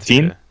definitely hit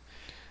 15. Yeah.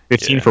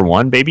 15 for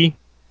 1, baby.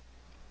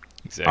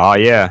 Exactly. Oh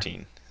yeah.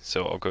 15.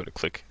 So I'll go to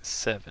click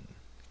 7.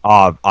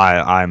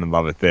 I'm in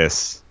love with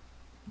this.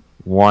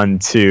 1,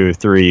 2,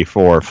 3,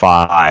 4,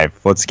 5.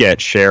 Let's get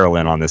Cheryl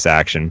in on this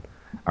action.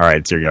 All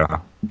right, here you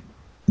go.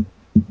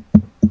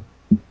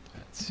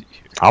 Let's see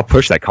here. I'll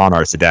push that con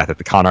artist to death if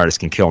the con artist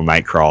can kill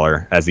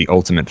Nightcrawler as the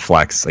ultimate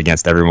flex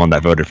against everyone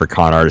that voted for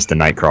con artist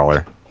and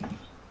Nightcrawler.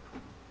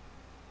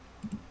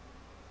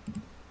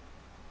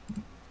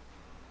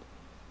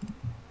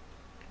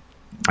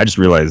 I just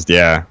realized,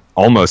 yeah,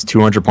 almost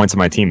 200 points of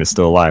my team is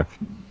still alive.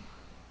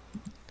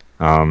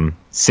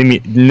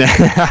 Simeon.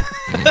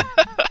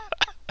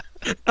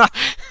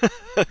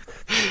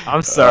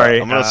 I'm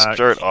sorry. I'm gonna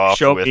start off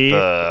with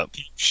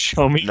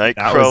show me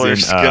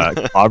Nightcrawler's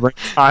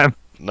Clobberin Time.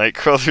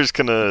 Nightcrawler's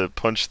gonna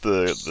punch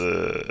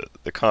the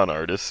con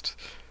artist.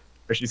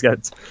 She's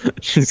got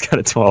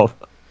a 12.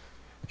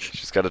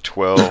 She's got a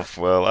 12.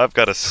 Well, I've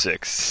got a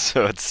 6,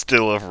 so it's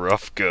still a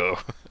rough go.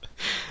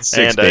 6,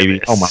 and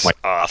baby. Oh my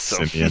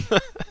awesome. Simeon.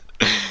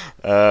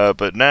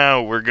 But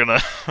now we're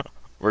gonna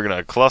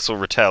colossal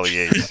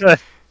retaliate.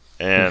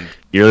 And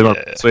you really want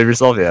to save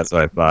yourself? Yeah, that's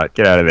what I thought.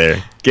 Get out of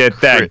there.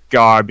 Get that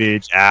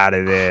garbage out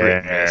of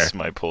there. Crit miss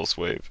my pulse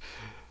wave.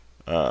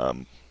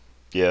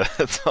 Yeah,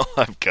 that's all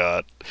I've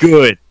got.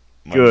 Good.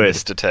 My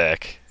missed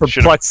attack.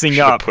 Perplexing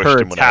should've up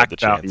her attack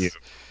value.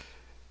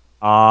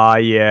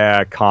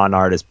 Yeah, con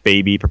artist,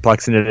 baby.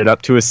 Perplexing it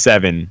up to a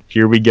 7.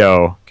 Here we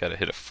go. Gotta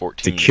hit a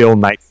 14. To kill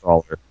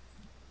Nightcrawler.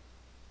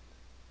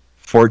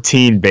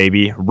 14,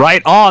 baby.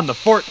 Right on the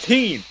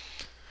 14!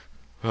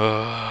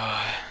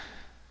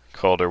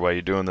 Calder, why are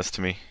you doing this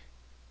to me?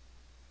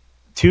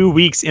 2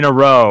 weeks in a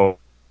row.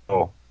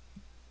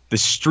 The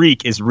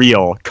streak is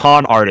real.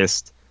 Con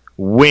artist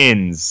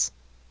wins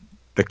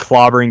the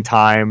Clobbering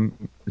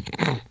Time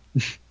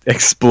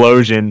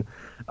explosion.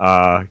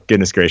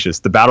 Goodness gracious.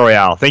 The Battle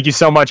Royale. Thank you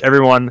so much,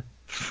 everyone,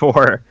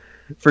 for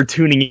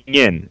tuning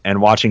in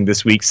and watching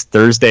this week's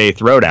Thursday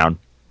Throwdown.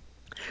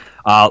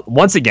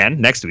 Once again,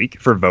 next week,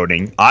 for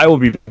voting, I will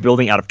be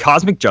building out of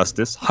Cosmic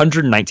Justice,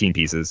 119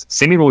 pieces.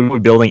 Simeon will be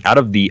building out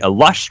of the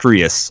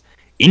illustrious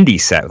Indy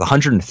set with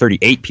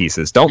 138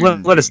 pieces.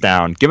 Don't let us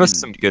down. Give us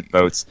some good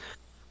votes.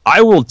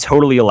 I will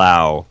totally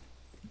allow,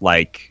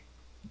 like,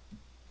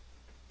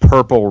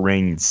 purple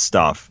ring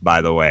stuff,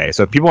 by the way.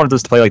 So if people want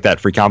us to play like that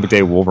Free Comic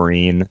Day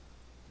Wolverine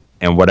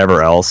and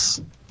whatever else,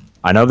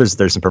 I know there's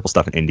some purple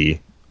stuff in Indy.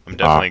 I'm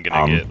definitely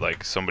gonna get,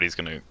 like, somebody's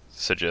gonna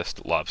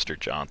suggest Lobster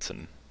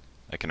Johnson.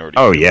 I can already.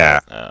 Oh yeah,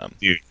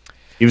 dude,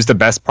 he was the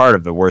best part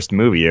of the worst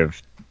movie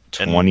of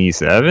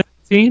 2017.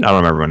 I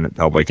don't remember when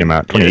Hellboy came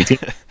out. 2018.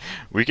 Yeah.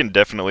 We can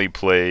definitely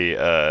play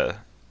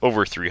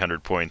over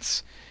 300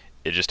 points.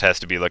 It just has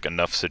to be like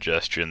enough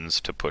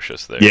suggestions to push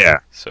us there. Yeah.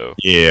 So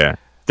yeah,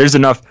 there's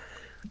enough.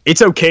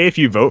 It's okay if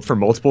you vote for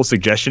multiple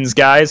suggestions,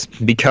 guys,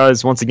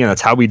 because once again,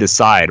 that's how we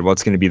decide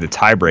what's going to be the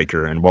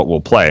tiebreaker and what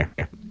we'll play.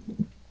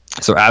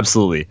 So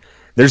absolutely,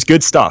 there's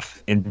good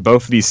stuff in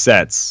both of these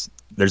sets.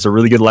 There's a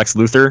really good Lex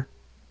Luthor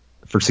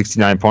for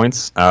 69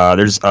 points.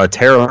 There's a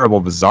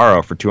terrible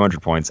Bizarro for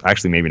 200 points.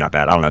 Actually, maybe not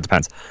bad. I don't know. It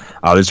depends.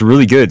 There's a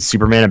really good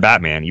Superman and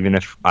Batman, even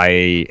if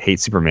I hate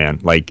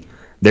Superman. Like,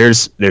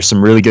 there's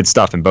some really good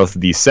stuff in both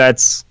of these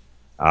sets.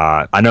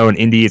 I know in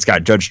Indy it's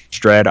got Judge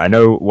Dredd. I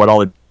know what all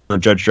the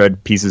Judge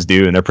Dredd pieces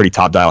do, and they're pretty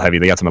top dial heavy.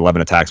 They got some 11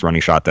 attacks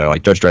running shot, though.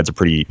 Like, Judge Dredd's a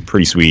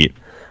pretty sweet.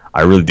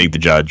 I really dig the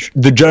Judge.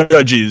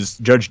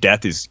 Judge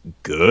Death is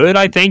good,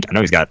 I think. I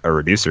know he's got a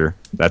reducer.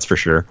 That's for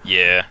sure.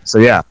 Yeah. So,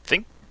 yeah. I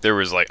think there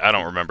was, like, I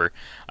don't remember.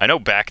 I know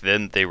back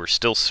then they were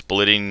still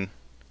splitting,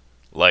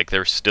 like,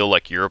 there's still,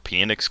 like,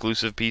 European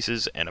exclusive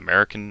pieces and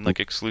American, like,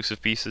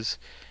 exclusive pieces.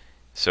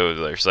 So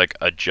there's, like,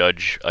 a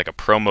judge, like a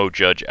promo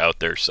judge out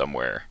there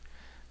somewhere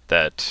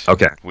that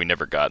we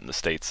never got in the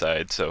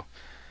stateside, so.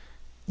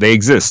 They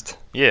exist.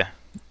 Yeah.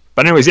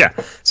 But anyways, yeah.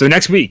 So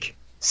next week,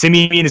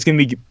 Simeon is going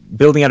to be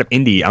building out of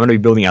Indy. I'm going to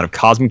be building out of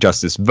Cosmic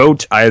Justice.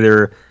 Vote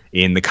either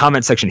in the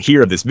comment section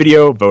here of this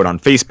video, vote on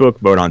Facebook,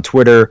 vote on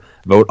Twitter,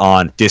 vote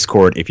on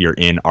Discord if you're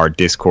in our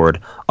Discord.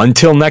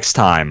 Until next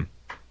time,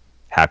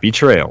 happy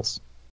trails.